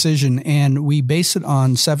confident in the decision, and we base it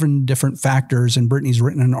on 7 different factors. And Brittany's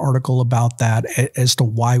written an article about that as to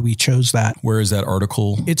why we chose that. Where is that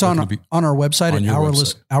article? It's on our website at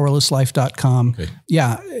hourlesslife.com. Okay.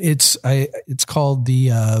 Yeah. It's called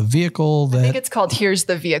the vehicle that, I think it's called Here's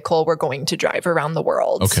the Vehicle We're Going to Drive Around the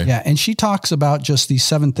World. Okay. Yeah. And she talks about just these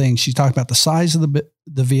 7 things. She talked about the size of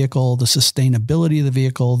the vehicle, the sustainability of the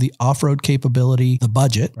vehicle, the off-road capability, the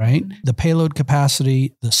budget, right? The payload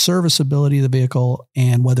capacity, the serviceability of the vehicle,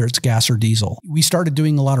 and whether it's gas or diesel. We started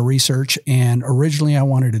doing a lot of research, and originally I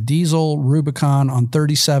wanted a diesel Rubicon on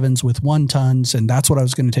 37s with 1 tons, and that's what I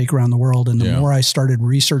was going to take around the world. And the more I started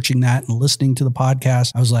researching that and listening to the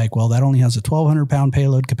podcast, I was like, well, that only has a 1,200 pound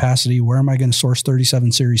payload capacity. Where am I going to source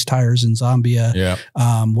 37 series tires in Zambia? Yeah.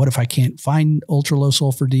 What if I can't find ultra low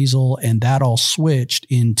sulfur diesel? And that all switched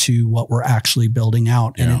into what we're actually building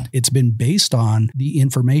out. And it's been based on the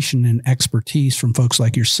information and expertise from folks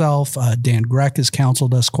like yourself. Dan Greck has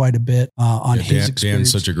counseled us quite a bit on his experience.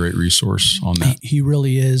 Dan's such a great resource on that. He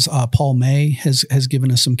really is. Paul May has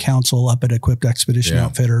given us some counsel up at Equipped Expedition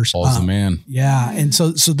Outfitters. Paul's the man. Yeah. And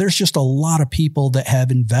so there's just a lot of people that have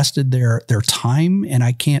invested their time, and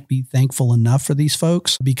I can't be thankful enough for these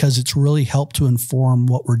folks because it's really helped to inform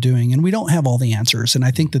what we're doing. And we don't have all the answers. And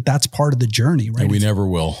I think that's part of the journey, right? And we never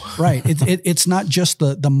will. Right. It's not just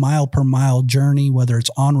the mile per mile journey, whether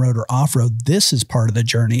it's on road or off road. This is part of the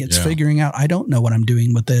journey. It's figuring out, I don't know what I'm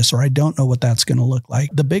doing with this, or I don't know what that's going to look like.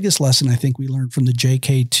 The biggest lesson I think we learned from the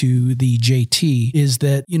JK to the JT is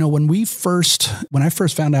that, when I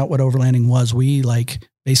first found out what overlanding was, we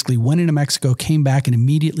basically went into Mexico, came back, and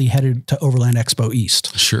immediately headed to Overland Expo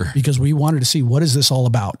East. Sure. Because we wanted to see, what is this all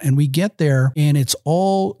about? And we get there and it's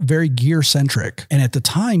all very gear centric. And at the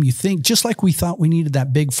time you think, just like we thought we needed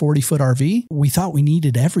that big 40-foot RV, we thought we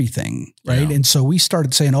needed everything. Right. Yeah. And so we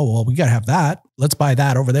started saying, oh, well, we got to have that. let's buy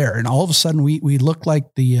that over there. And all of a sudden we looked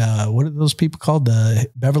like the, what are those people called? The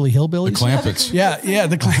Beverly Hillbillies? The Clampets.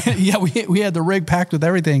 We had the rig packed with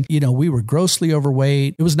everything. We were grossly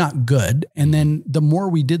overweight. It was not good. And then the more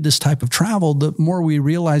we did this type of travel, the more we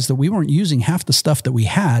realized that we weren't using half the stuff that we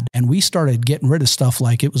had. And we started getting rid of stuff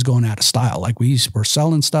like it was going out of style. Like we were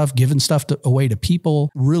selling stuff, giving stuff away to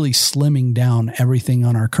people, really slimming down everything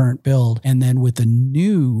on our current build. And then with the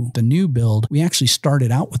new build, we actually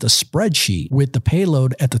started out with a spreadsheet with the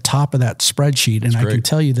payload at the top of that spreadsheet. And I can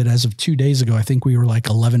tell you that as of 2 days ago, I think we were like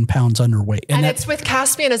 11 pounds underweight. And it's with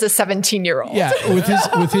Caspian as a 17-year-old. Yeah,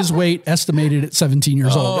 with his weight estimated at 17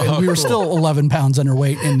 years old. And we were still 11 pounds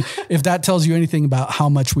underweight. And if that tells you anything about how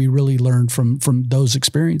much we really learned from those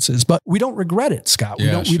experiences, but we don't regret it, Scott.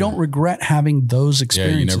 We don't regret having those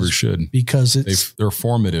experiences. Yeah, you never should. Because they're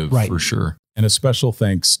formative for sure. And a special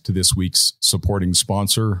thanks to this week's supporting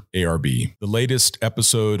sponsor, ARB. The latest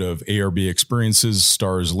episode of ARB Experiences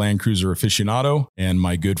stars Land Cruiser aficionado and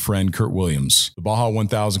my good friend Kurt Williams. The Baja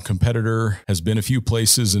 1000 competitor has been a few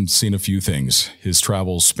places and seen a few things. His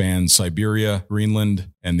travels span Siberia, Greenland,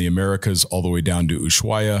 and the Americas all the way down to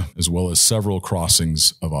Ushuaia, as well as several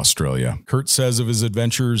crossings of Australia. Kurt says of his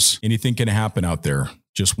adventures, anything can happen out there.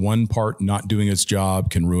 Just one part not doing its job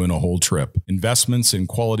can ruin a whole trip. Investments in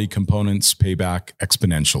quality components pay back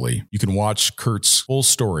exponentially. You can watch Kurt's full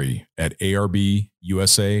story at arbusa.com.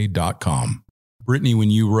 Brittany, when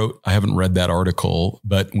you wrote, I haven't read that article,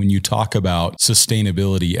 but when you talk about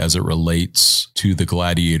sustainability as it relates to the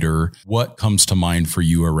Gladiator, what comes to mind for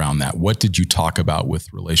you around that? What did you talk about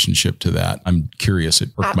with relationship to that? I'm curious.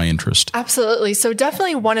 It perked my interest. Absolutely. So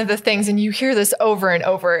definitely one of the things, and you hear this over and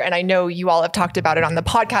over, and I know you all have talked about it on the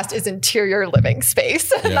podcast, is interior living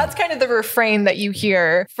space. Yeah. That's kind of the refrain that you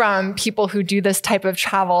hear from people who do this type of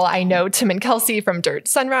travel. I know Tim and Kelsey from Dirt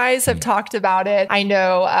Sunrise have talked about it. I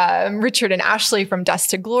know Richard and Ashley from Dust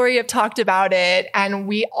to Glory have talked about it. And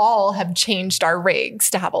we all have changed our rigs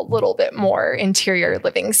to have a little bit more interior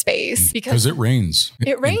living space because it rains.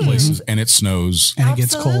 It rains. In places, and it snows. And it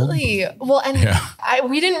gets cold. Well, and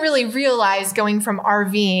we didn't really realize going from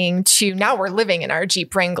RVing to now we're living in our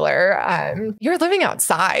Jeep Wrangler. You're living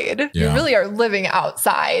outside. Yeah. You really are living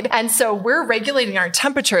outside. And so we're regulating our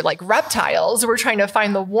temperature like reptiles. We're trying to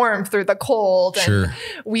find the warmth through the cold. And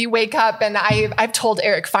we wake up and I've told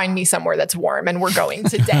Eric, find me somewhere that's warm. And we're going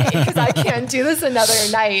today because I can't do this another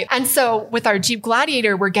night. And so with our Jeep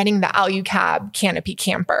Gladiator, we're getting the Alucab canopy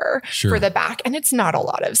camper for the back. And it's not a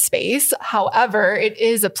lot of space. However, it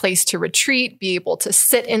is a place to retreat, be able to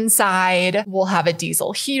sit inside. We'll have a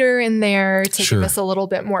diesel heater in there to give us a little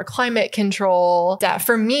bit more climate control.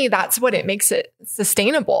 For me, that's what it makes it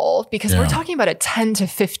sustainable because we're talking about a 10 to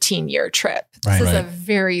 15 year trip. This is a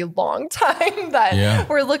very long time that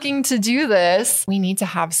we're looking to do this. We need to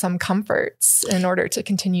have some comforts in order to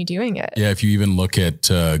continue doing it. Yeah, if you even look at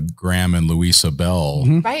Graham and Louisa Bell,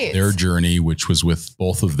 their journey, which was with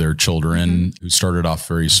both of their children who started off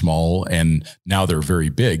very small and now they're very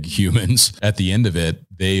big humans. At the end of it,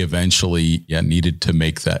 they eventually needed to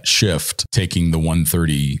make that shift, taking the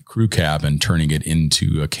 130 crew cab and turning it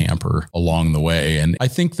into a camper along the way. And I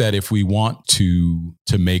think that if we want to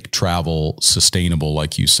make travel sustainable,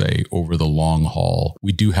 like you say, over the long haul,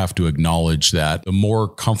 we do have to acknowledge that the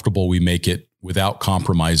more comfortable we make it without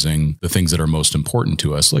compromising the things that are most important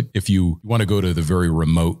to us. Like if you want to go to the very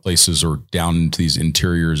remote places or down into these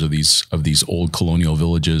interiors of these old colonial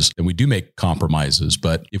villages, then we do make compromises.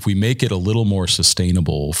 But if we make it a little more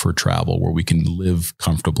sustainable for travel, where we can live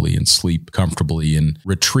comfortably and sleep comfortably and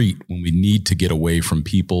retreat when we need to get away from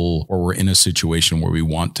people, or we're in a situation where we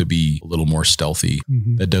want to be a little more stealthy,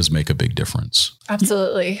 that does make a big difference.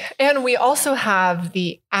 Absolutely. And we also have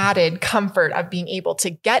the added comfort of being able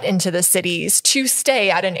to get into the cities to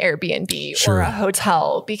stay at an Airbnb or a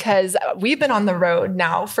hotel, because we've been on the road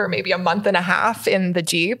now for maybe a month and a half in the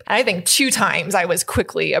Jeep. And I think 2 times I was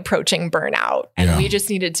quickly approaching burnout, and we just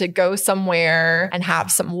needed to go somewhere and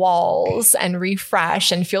have some walls and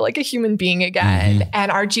refresh and feel like a human being again.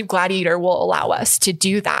 And our Jeep Gladiator will allow us to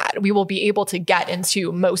do that. We will be able to get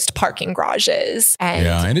into most parking garages.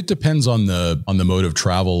 And it depends on the mode of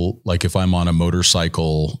travel. Like if I'm on a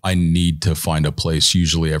motorcycle, I need to find a place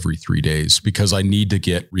usually every 3 days because I need to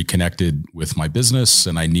get reconnected with my business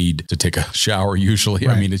and I need to take a shower usually.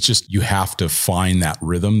 I mean, it's just, you have to find that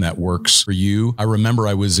rhythm that works for you. I remember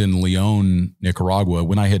I was in León, Nicaragua.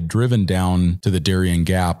 When I had driven down to the Darien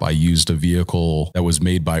Gap, I used a vehicle that was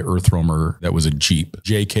made by Earth Roamer that was a Jeep,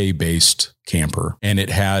 JK based camper, and it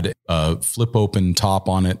had a flip open top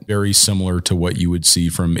on it, very similar to what you would see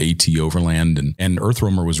from AT Overland. And Earth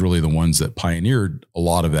Roamer was really the ones that pioneered a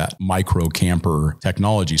lot of that micro camper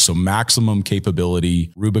technology. So maximum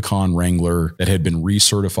capability, Rubicon Wrangler that had been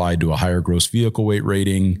recertified to a higher gross vehicle weight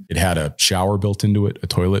rating. It had a shower built into it, a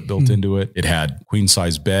toilet built into it. It had queen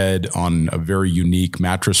size bed on a very unique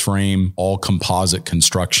mattress frame, all composite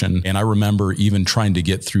construction. And I remember even trying to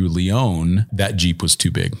get through Lyon, that Jeep was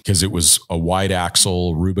too big because it was a wide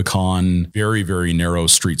axle Rubicon, very, very narrow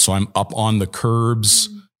street. So I'm up on the curbs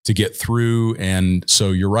to get through. And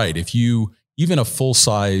so you're right. Even a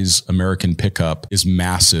full-size American pickup is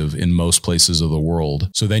massive in most places of the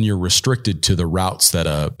world. So then you're restricted to the routes that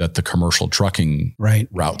the commercial trucking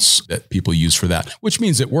routes that people use for that, which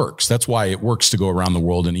means it works. That's why it works to go around the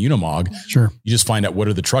world in a Unimog. Sure. You just find out what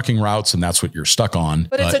are the trucking routes, and that's what you're stuck on.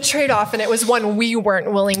 But it's a trade-off, and it was one we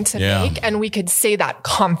weren't willing to make. And we could say that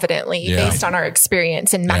confidently based on our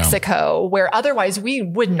experience in Mexico, where otherwise we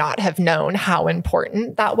would not have known how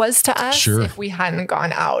important that was to us if we hadn't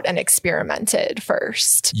gone out and experimented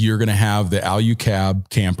first. You're going to have the Alucab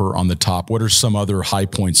camper on the top. What are some other high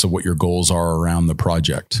points of what your goals are around the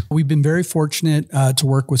project? We've been very fortunate to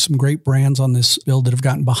work with some great brands on this build that have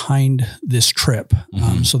gotten behind this trip.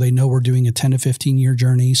 So they know we're doing a 10 to 15 year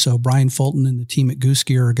journey. So Brian Fulton and the team at Goose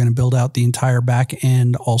Gear are going to build out the entire back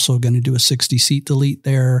end, also going to do a 60 seat delete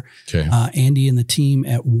there. Okay. Andy and the team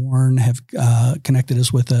at Warn have connected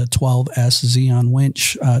us with a 12S Xeon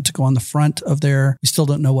winch to go on the front of there. We still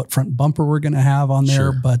don't know what front bumper we're going to have on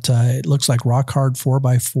there, but it looks like Rock Hard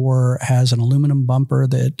 4x4 has an aluminum bumper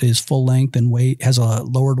that is full length and has a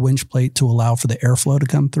lowered winch plate to allow for the airflow to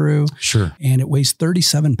come through. Sure. And it weighs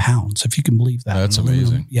 37 pounds, if you can believe that. That's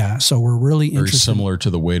amazing. Yeah. So we're really interested. Very similar to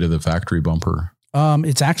the weight of the factory bumper.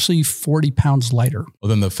 It's actually 40 pounds lighter. Well,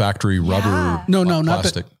 then the factory rubber,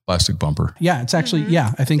 plastic bumper. Yeah, it's actually,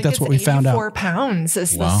 I think that's what we found out. 4 pounds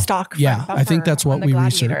is the stock. Yeah, I think that's what we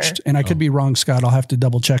researched. And I could be wrong, Scott. I'll have to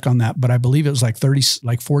double check on that. But I believe it was like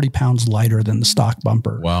 40 pounds lighter than the stock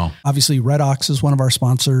bumper. Wow. Obviously, Red Ox is one of our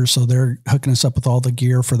sponsors. So they're hooking us up with all the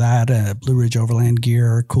gear for that. Blue Ridge Overland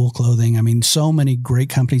Gear, Cool Clothing. I mean, so many great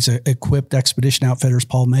companies. Equipped Expedition Outfitters,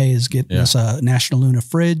 Paul May is getting us a National Luna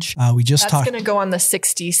fridge. We just talked. That's going to go on the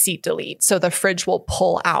 60 seat delete. So the fridge will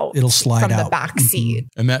pull out. It'll slide from out the back seat.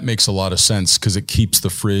 And that makes a lot of sense because it keeps the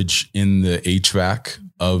fridge in the HVAC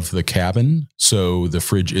of the cabin. So the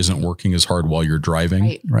fridge isn't working as hard while you're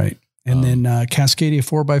driving. Right. And then Cascadia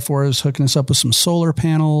 4x4 is hooking us up with some solar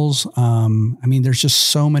panels. I mean, there's just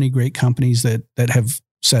so many great companies that have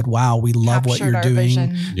said, wow, we love what you're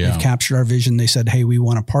doing. They've captured our vision. They said, hey, we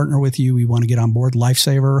want to partner with you. We want to get on board.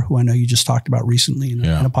 Lifesaver, who I know you just talked about recently in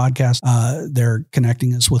a podcast, they're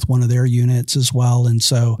connecting us with one of their units as well. And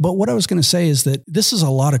so, but what I was going to say is that this is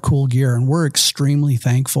a lot of cool gear and we're extremely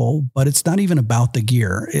thankful, but it's not even about the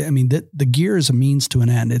gear. I mean, the gear is a means to an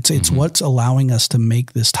end. It's what's allowing us to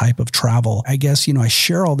make this type of travel. I guess, I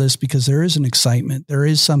share all this because there is an excitement. There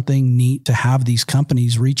is something neat to have these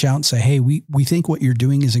companies reach out and say, hey, we think what you're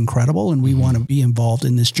doing is incredible and we want to be involved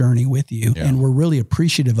in this journey with you. And we're really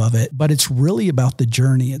appreciative of it, but it's really about the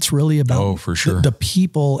journey. It's really about the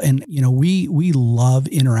people. And, we love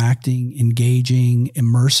interacting, engaging,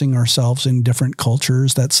 immersing ourselves in different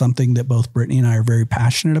cultures. That's something that both Brittany and I are very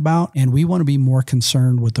passionate about. And we want to be more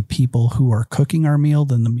concerned with the people who are cooking our meal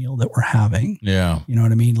than the meal that we're having. Yeah. You know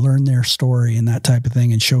what I mean? Learn their story and that type of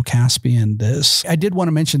thing and show Caspian this. I did want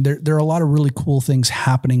to mention there are a lot of really cool things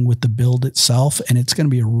happening with the build itself. And it's going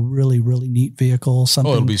to be a really, really neat vehicle.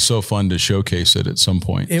 It'll be so fun to showcase it at some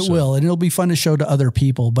point. It will. And it'll be fun to show to other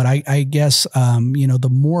people. But I guess, the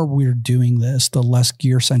more we're doing this, the less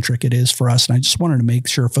gear centric it is for us. And I just wanted to make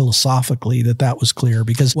sure philosophically that was clear,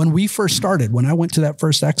 because when we first started, when I went to that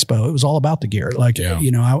first expo, it was all about the gear. Like,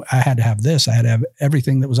 I had to have this, I had to have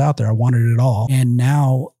everything that was out there. I wanted it all. And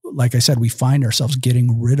now, like I said, we find ourselves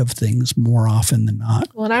getting rid of things more often than not.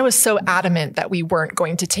 Well, and I was so adamant that we weren't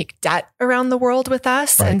going to take debt around the world with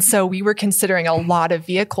us. Right. And so we were considering a lot of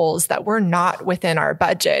vehicles that were not within our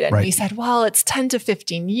budget. And we said, well, it's 10 to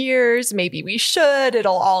 15 years. Maybe we should.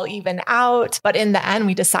 It'll all even out. But in the end,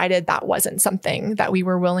 we decided that wasn't something that we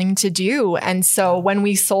were willing to do. And so when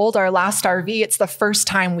we sold our last RV, it's the first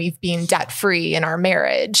time we've been debt free in our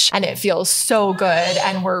marriage. And it feels so good.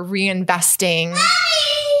 And we're reinvesting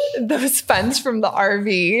those funds from the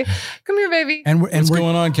RV. Come here, baby. And what's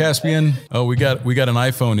going on, Caspian? Oh, we got an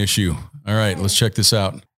iPhone issue. All right, let's check this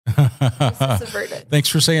out. Thanks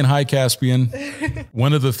for saying hi, Caspian.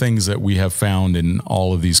 One of the things that we have found in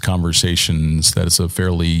all of these conversations that is a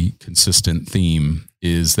fairly consistent theme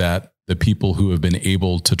is that the people who have been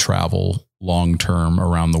able to travel long-term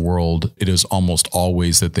around the world, it is almost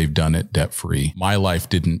always that they've done it debt-free. My life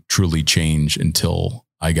didn't truly change until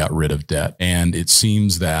I got rid of debt. And it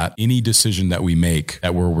seems that any decision that we make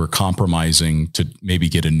that where we're compromising to maybe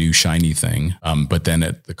get a new shiny thing, but then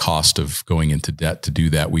at the cost of going into debt to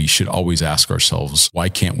do that, we should always ask ourselves, why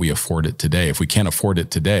can't we afford it today? If we can't afford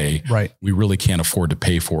it today, right, we really can't afford to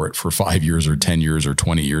pay for it for 5 years or 10 years or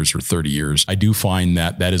 20 years or 30 years. I do find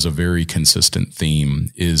that that is a very consistent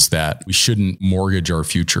theme, is that we shouldn't mortgage our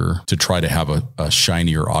future to try to have a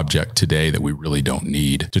shinier object today that we really don't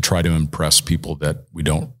need, to try to impress people that we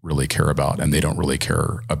don't really care about, and they don't really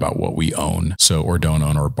care about what we own. So, or don't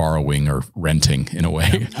own, or borrowing or renting in a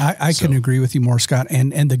way. I couldn't agree with you more, Scott.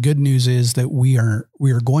 And the good news is that we are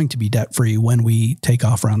going to be debt free when we take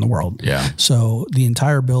off around the world. Yeah. So the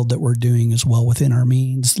entire build that we're doing is well within our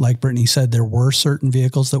means. Like Brittany said, there were certain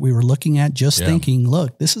vehicles that we were looking at, just thinking,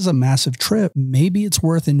 look, this is a massive trip. Maybe it's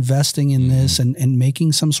worth investing in this and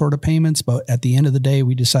making some sort of payments. But at the end of the day,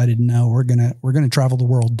 we decided, no, we're gonna travel the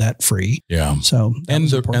world debt free. Yeah. So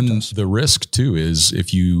the risk too is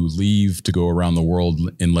if you leave to go around the world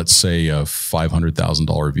in, let's say, a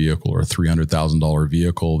 $500,000 vehicle or a $300,000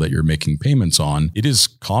 vehicle that you're making payments on, it is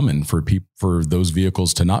common for those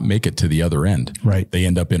vehicles to not make it to the other end. Right. They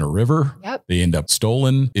end up in a river. Yep. They end up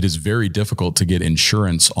stolen. It is very difficult to get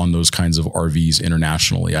insurance on those kinds of RVs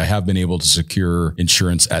internationally. I have been able to secure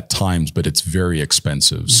insurance at times, but it's very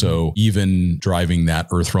expensive. Mm-hmm. So even driving that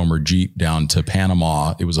Earth Roamer Jeep down to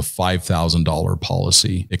Panama, it was a $5,000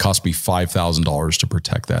 policy. It cost me $5,000 to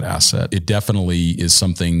protect that asset. It definitely is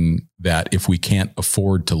something that if we can't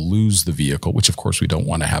afford to lose the vehicle, which of course we don't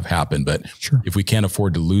want to have happen, but if we can't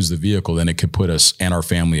afford to lose the vehicle, then it could put us and our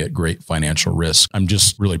family at great financial risk. I'm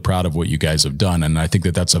just really proud of what you guys have done. And I think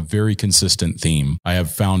that that's a very consistent theme. I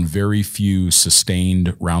have found very few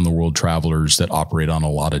sustained round the world travelers that operate on a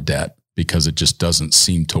lot of debt, because it just doesn't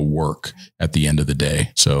seem to work at the end of the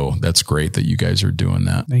day. So that's great that you guys are doing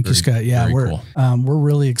that. Thank you, Scott. Yeah, we're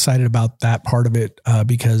really excited about that part of it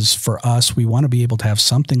because for us, we want to be able to have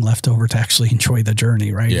something left over to actually enjoy the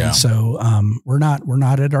journey, right? Yeah. And so we're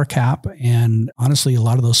not at our cap, and honestly, a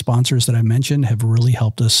lot of those sponsors that I mentioned have really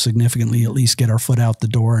helped us significantly, at least get our foot out the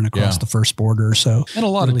door and across the first border. So, and a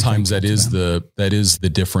lot of times that is the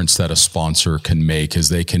difference that a sponsor can make, is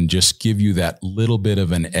they can just give you that little bit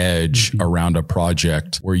of an edge around a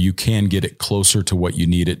project where you can get it closer to what you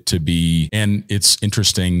need it to be. And it's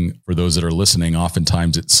interesting for those that are listening,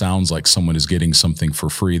 oftentimes it sounds like someone is getting something for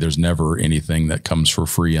free. There's never anything that comes for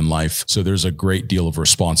free in life. So there's a great deal of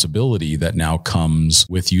responsibility that now comes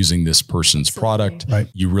with using this person's product. Right.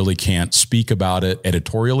 You really can't speak about it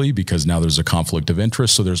editorially because now there's a conflict of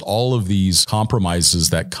interest. So there's all of these compromises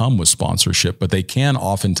that come with sponsorship, but they can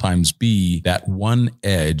oftentimes be that one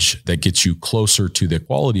edge that gets you closer to the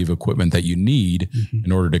quality of equipment that you need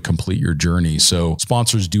in order to complete your journey. So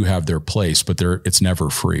sponsors do have their place, but it's never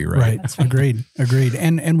free, right? Right. Agreed.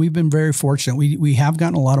 And we've been very fortunate. We have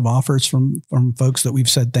gotten a lot of offers from folks that we've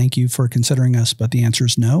said, thank you for considering us, but the answer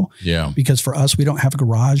is no. Yeah. Because for us, we don't have a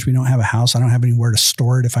garage. We don't have a house. I don't have anywhere to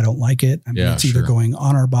store it if I don't like it. I mean, it's either going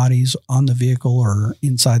on our bodies, on the vehicle, or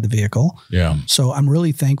inside the vehicle. Yeah. So I'm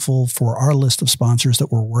really thankful for our list of sponsors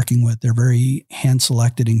that we're working with. They're very hand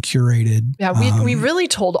selected and curated. Yeah. We really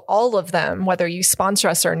told all of them, whether you sponsor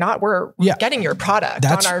us or not, we're getting your product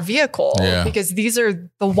on our vehicle because these are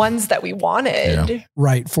the ones that we wanted. Yeah.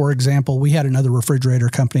 Right. For example, we had another refrigerator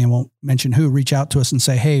company, I won't mention who, reach out to us and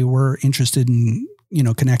say, hey, we're interested in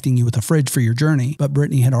connecting you with a fridge for your journey. But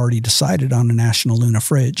Brittany had already decided on a National Luna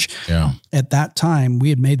fridge. Yeah. At that time, we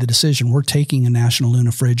had made the decision, we're taking a National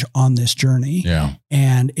Luna fridge on this journey. Yeah.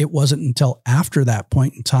 And it wasn't until after that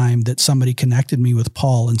point in time that somebody connected me with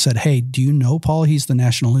Paul and said, hey, do you know Paul? He's the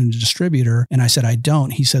National Luna distributor. And I said, I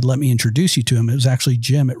don't. He said, let me introduce you to him. It was actually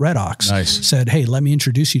Jim at Red Ox. Nice. Said, hey, let me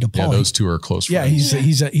introduce you to Paul. Yeah, those two are close friends. Yeah,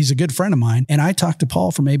 he's a good friend of mine. And I talked to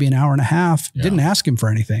Paul for maybe an hour and a half, didn't ask him for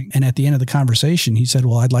anything. And at the end of the conversation, he said,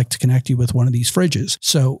 well, I'd like to connect you with one of these fridges.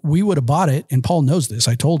 So we would have bought it. And Paul knows this.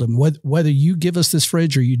 I told him, whether you give us this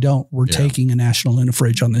fridge or you don't, we're taking a National Luna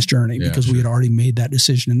fridge on this journey because we had already made that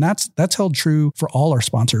decision. And that's held true for all our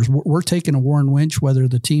sponsors. We're taking a Warren winch, whether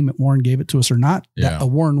the team at Warren gave it to us or not. A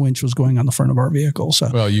Warren winch was going on the front of our vehicle.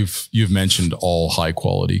 So, well, you've mentioned all high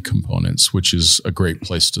quality components, which is a great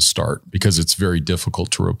place to start because it's very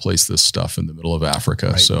difficult to replace this stuff in the middle of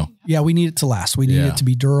Africa. Right. So Yeah, we need it to last. We need it to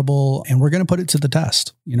be durable, and we're going to put it to the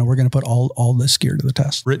test. We're going to put all this gear to the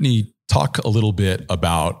test. Brittany, talk a little bit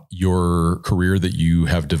about your career that you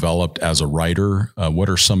have developed as a writer. What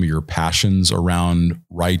are some of your passions around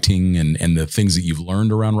writing and the things that you've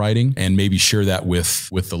learned around writing? And maybe share that with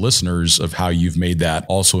the listeners of how you've made that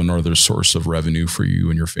also another source of revenue for you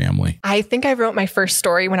and your family. I think I wrote my first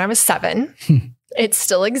story when I was 7. It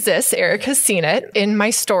still exists. Eric has seen it. In my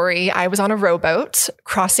story, I was on a rowboat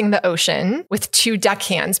crossing the ocean with 2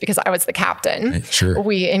 deckhands because I was the captain. Sure.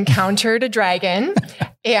 We encountered a dragon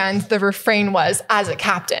and the refrain was, as a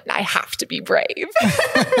captain, I have to be brave.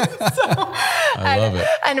 I love it.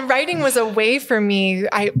 And writing was a way for me.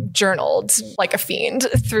 I journaled like a fiend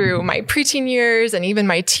through my preteen years and even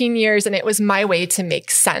my teen years. And it was my way to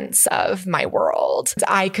make sense of my world.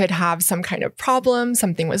 I could have some kind of problem.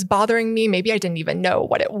 Something was bothering me. Maybe I didn't even know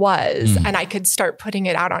what it was. And I could start putting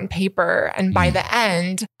it out on paper. And by the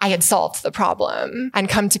end, I had solved the problem and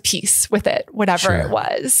come to peace with it, whatever it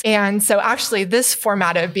was. And so actually this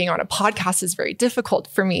format of being on a podcast is very difficult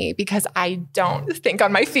for me because I don't think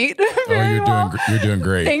on my feet very well. You're doing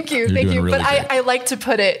great. Thank you. Really but I like to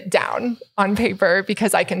put it down on paper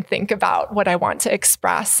because I can think about what I want to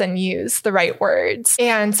express and use the right words.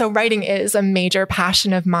 And so writing is a major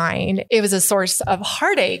passion of mine. It was a source of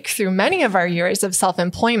heartache through many of our years of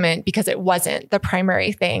self-employment because it wasn't the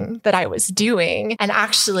primary thing that I was doing. And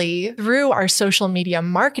actually, through our social media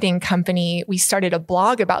marketing company, we started a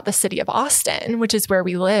blog about the city of Austin, which is where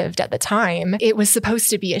we lived at the time. It was supposed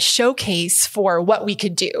to be a showcase for what we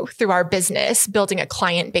could do through our business, building a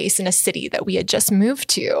client base in a city that we had just moved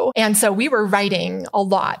to. And so we were writing a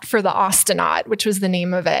lot for the Austinaut, which was the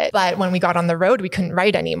name of it. But when we got on the road, we couldn't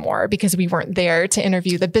write anymore because we weren't there to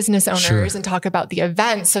interview the business owners and talk about the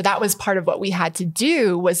event. So that was part of what we had to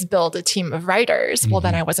do was build a team of writers. Well,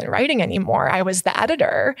 then I wasn't writing anymore. I was the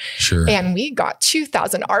editor. And we got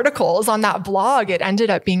 2,000 articles on that blog. It ended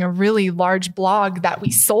up being a really large blog that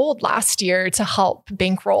we sold last year to help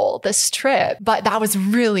bankroll this trip. But that was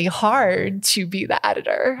really hard to be the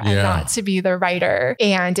editor and not to be the writer.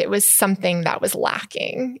 And it was something that was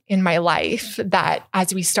lacking in my life that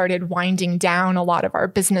as we started winding down a lot of our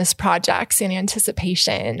business projects in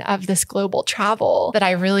anticipation of this global travel, that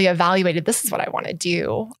I really evaluated, this is what I want to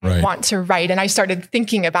do. I want to write. And I started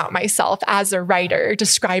thinking about myself as a writer,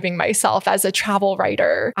 describing myself as a travel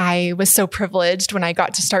writer. I was so privileged when I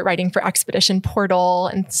got to start writing for Expedition Portal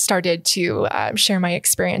and started to share my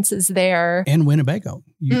experiences there. And Winnebago.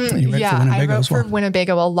 You wrote for Winnebago I wrote as well. for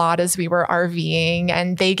Winnebago a lot as we were RVing,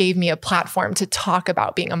 and they gave me a platform to talk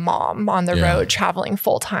about being a mom on the road, traveling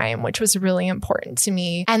full time, which was really important to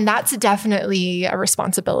me. And that's definitely a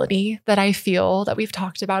responsibility that I feel that we've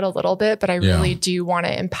talked about a little bit, but I really do want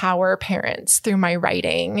to empower parents through my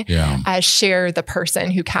writing, share the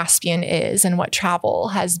person who Caspian is and what travel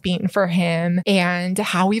has been for him and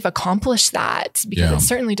how we've accomplished that, because it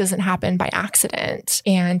certainly doesn't happen by accident,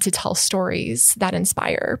 and to tell stories that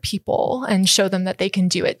inspire people and show them that they can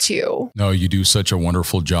do it too. No, you do such a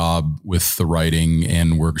wonderful job with the writing,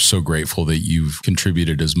 and we're so grateful that you've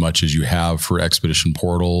contributed as much as you have for Expedition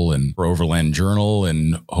Portal and for Overland Journal,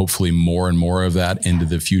 and hopefully more and more of that into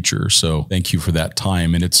the future. So thank you for that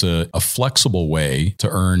time. And it's a flexible way to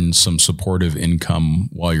earn some supportive income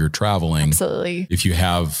while you're traveling. Absolutely. If you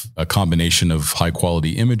have a combination of high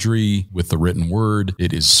quality imagery with the written word,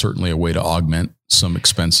 it is certainly a way to augment some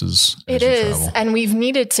expenses. It is. And we've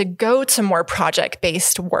needed to go to more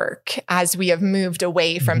project-based work as we have moved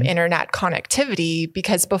away from internet connectivity,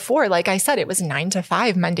 because before, like I said, it was 9 to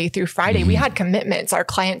 5, Monday through Friday. We had commitments. Our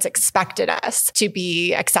clients expected us to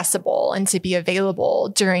be accessible and to be available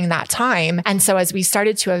during that time. And so as we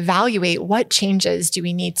started to evaluate what changes do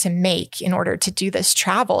we need to make in order to do this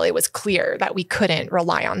travel, it was clear that we couldn't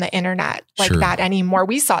rely on the internet like that anymore.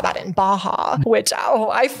 We saw that in Baja, which,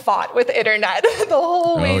 I fought with internet the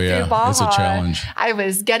whole way through Baja. It's a challenge. I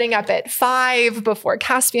was getting up at 5 before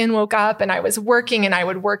Caspian woke up, and I was working, and I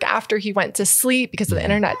would work after he went to sleep because the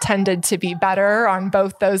internet tended to be better on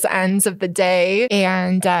both those ends of the day.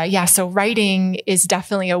 And so writing is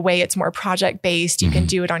definitely a way. It's more project-based. You can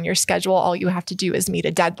do it on your schedule. All you have to do is meet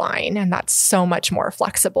a deadline, and that's so much more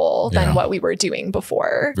flexible than what we were doing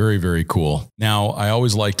before. Very, very cool. Now, I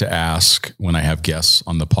always like to ask when I have guests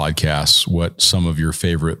on the podcast what some of your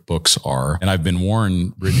favorite books are. And I've been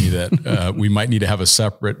warned, Brittany, that we might need to have a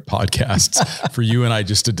separate podcast for you and I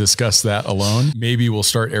just to discuss that alone. Maybe we'll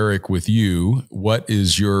start, Eric, with you. What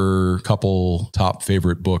is your couple top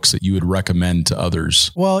favorite books that you would recommend to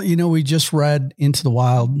others? Well, we just read Into the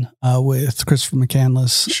Wild with Christopher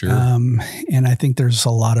McCandless. Sure. And I think there's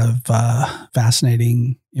a lot of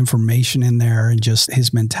fascinating information in there, and just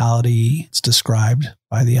his mentality. It's described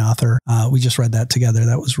by the author. We just read that together.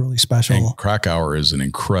 That was really special. And Krakauer is an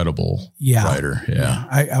incredible writer. Yeah.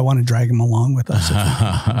 I want to drag him along with us.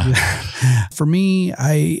 For me,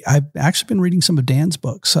 I've actually been reading some of Dan's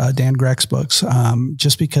books, Dan Greck's books,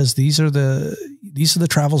 just because these are the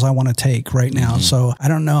travels I want to take right now. So I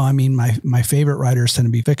don't know. I mean, my favorite writers tend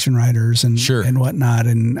to be fiction writers and whatnot.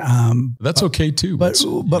 And that's okay too. But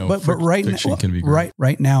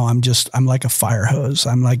right now I'm like a fire hose.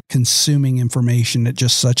 I'm like consuming information at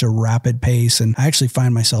just such a rapid pace. And I actually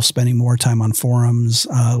find myself spending more time on forums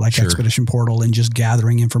like Expedition Portal and just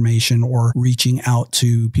gathering information or reaching out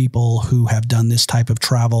to people who have done this type of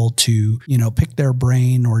travel to, pick their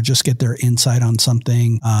brain or just get their insight on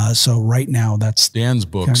something. So right now Dan's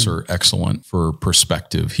books are excellent for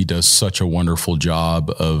perspective. He does such a wonderful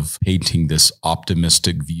job of painting this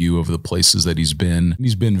optimistic view of the places that he's been.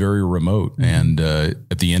 He's been very remote. And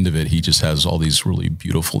at the end of it, he just has all these really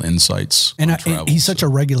beautiful insights. And he's such a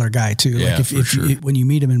regular guy too. Yeah, like when you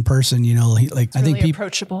meet him in person, I think really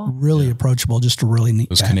approachable, approachable, just a really neat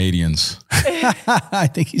Those guy. Canadians. I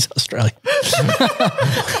think he's Australian.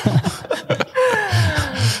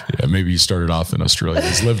 Yeah, maybe he started off in Australia.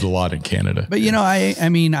 He's lived a lot in Canada. But in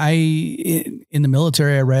the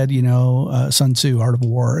military, I read Sun Tzu, Art of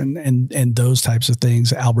War, and those types of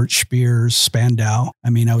things. Albert Speer's Spandau.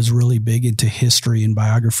 I was really big into history and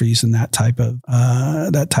biographies and that type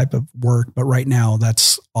of work. But right now,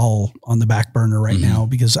 that's all on the back burner right now,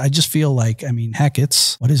 because I just feel like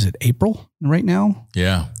it's April right now?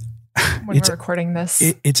 Yeah. When we're recording this.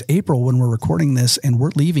 It's April when we're recording this, and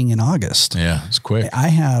we're leaving in August. Yeah, it's quick. I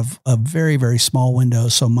have a very, very small window,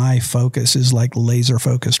 so my focus is like laser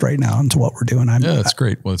focused right now into what we're doing. That's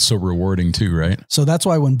great. Well, it's so rewarding too, right? So that's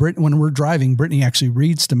why when we're driving, Brittany actually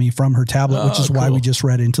reads to me from her tablet, which is why we just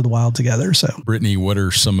read Into the Wild together. So, Brittany, what are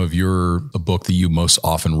some of a book that you most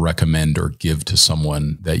often recommend or give to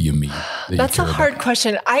someone that you meet? That's a hard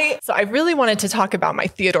question. I really wanted to talk about my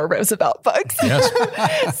Theodore Roosevelt books.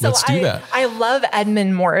 Yes. Let's do that. I love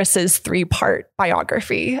Edmund Morris's 3-part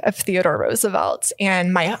biography of Theodore Roosevelt.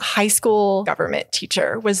 And my high school government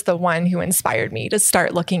teacher was the one who inspired me to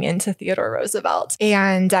start looking into Theodore Roosevelt.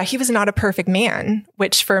 And he was not a perfect man,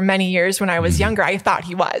 which for many years when I was younger, I thought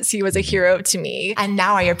he was. He was a hero to me. And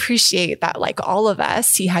now I appreciate that, like all of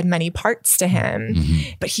us, he had many parts to him.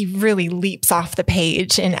 But he really leaps off the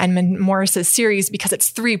page in Edmund Morris's series because it's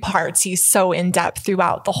 3 parts. He's so in depth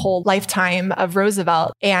throughout the whole lifetime of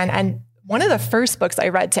Roosevelt. And one of the first books I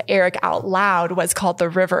read to Eric out loud was called The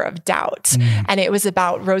River of Doubt. And it was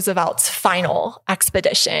about Roosevelt's final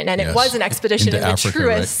expedition. And it was an expedition in the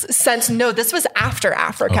truest sense. No, this was after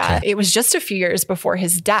Africa. Okay. It was just a few years before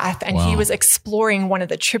his death. And he was exploring one of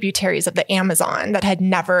the tributaries of the Amazon that had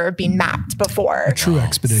never been mapped before. A true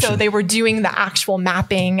expedition. So they were doing the actual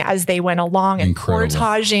mapping as they went along and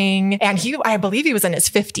portaging. And I believe he was in his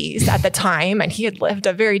 50s at the time. And he had lived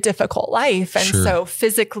a very difficult life. And so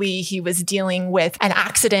physically, he was dealing with an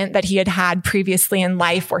accident that he had had previously in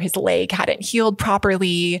life where his leg hadn't healed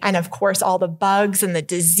properly. And of course, all the bugs and the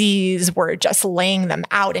disease were just laying them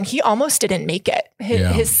out. And he almost didn't make it.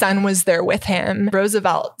 His son was there with him.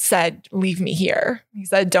 Roosevelt said, "Leave me here." He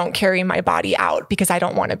said, "Don't carry my body out because I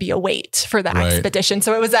don't want to be a weight for the expedition."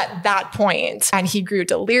 So it was at that point, and he grew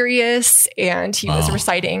delirious and he was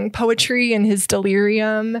reciting poetry in his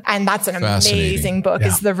delirium. And that's an amazing book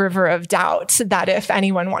is The River of Doubt, that if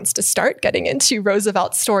anyone wants to start getting into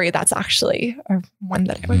Roosevelt's story, that's actually one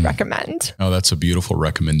that I would recommend. Oh, that's a beautiful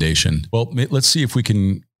recommendation. Well, let's see if we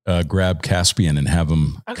can grab Caspian and have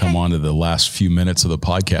him come on to the last few minutes of the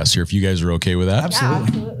podcast here, if you guys are okay with that.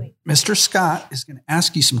 Absolutely. Mr. Scott is going to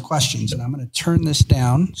ask you some questions, and I'm going to turn this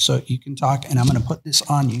down so you can talk, and I'm going to put this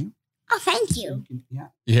on you. Oh, thank you.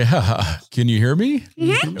 Yeah. Can you hear me?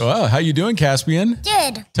 Mm-hmm. Well, how you doing, Caspian?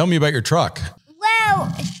 Good. Tell me about your truck.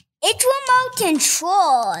 Well, it's remote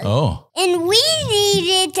control. Oh. And we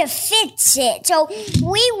needed to fix it. So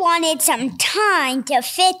we wanted some time to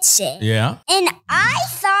fix it. Yeah. And I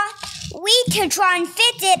thought we could try and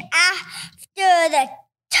fix it after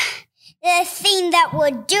the thing that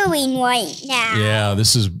we're doing right now. Yeah,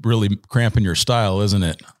 this is really cramping your style, isn't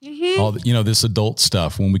it? Mm-hmm. All this adult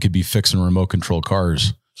stuff when we could be fixing remote control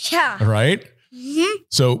cars. Yeah. Right? Mm-hmm.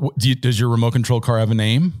 So does your remote control car have a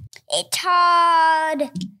name? It's called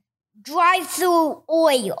Drive-Through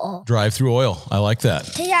Oil. Drive-Through Oil. I like that.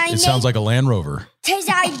 It sounds like a Land Rover. Because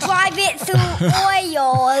I drive it through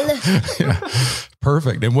oil.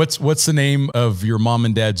 Perfect. And what's the name of your mom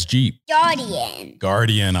and dad's Jeep?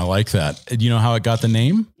 Guardian. I like that. Do you know how it got the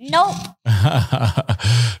name? Nope.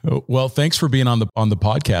 Well, thanks for being on the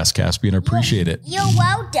podcast, Caspian. I appreciate it. You're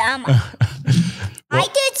welcome. I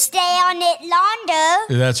could stay on it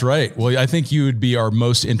longer. That's right. Well, I think you would be our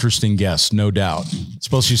most interesting guest, no doubt.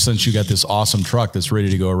 Especially since you got this awesome truck that's ready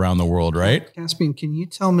to go around the world, right? Caspian, can you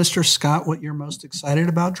tell Mr. Scott what you're most excited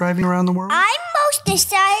about driving around the world? I'm most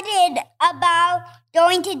excited about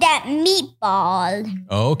going to that meatball.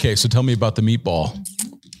 Oh, okay. So tell me about the meatball.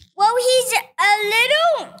 Well, he's a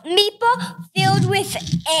little meatball filled with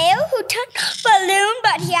air who turns balloon,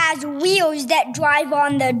 but he has wheels that drive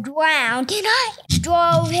on the ground. And I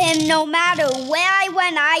drove him no matter where I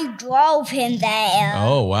went, I drove him there.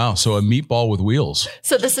 Oh, wow. So a meatball with wheels.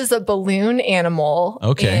 So this is a balloon animal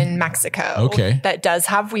in Mexico that does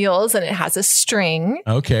have wheels and it has a string.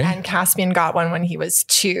 Okay. And Caspian got one when he was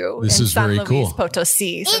 2. This is San very Luis cool.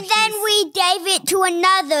 Potosi. So and then we gave it to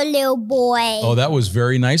another little boy. Oh, that was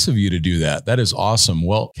very nice of you to do that. That is awesome.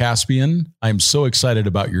 Well, Caspian, I'm so excited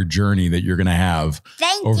about your journey that you're going to have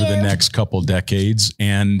over the next couple decades.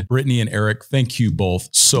 And Brittany and Eric, thank you both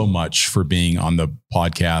so much for being on the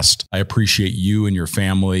podcast. I appreciate you and your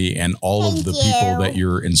family and all of the people that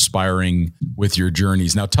you're inspiring with your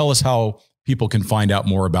journeys. Now tell us how people can find out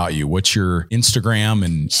more about you. What's your Instagram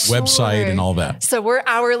and website and all that? So we're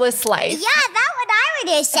Hourless Life. Yeah, that's what I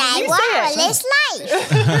would say. Hourless Life.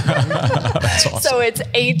 That's awesome. So it's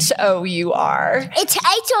HOUR. It's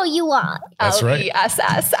HOUR. That's right.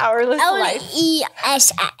 LESS. Hourless Life.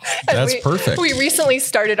 LESS. That's perfect. We recently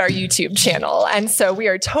started our YouTube channel. And so we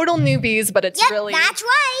are total newbies, but it's that's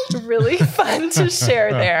right. really fun to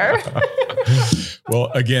share there.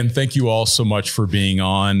 Well, again, thank you all so much for being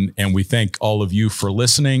on. And we thank all of you for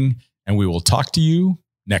listening. And we will talk to you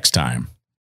next time.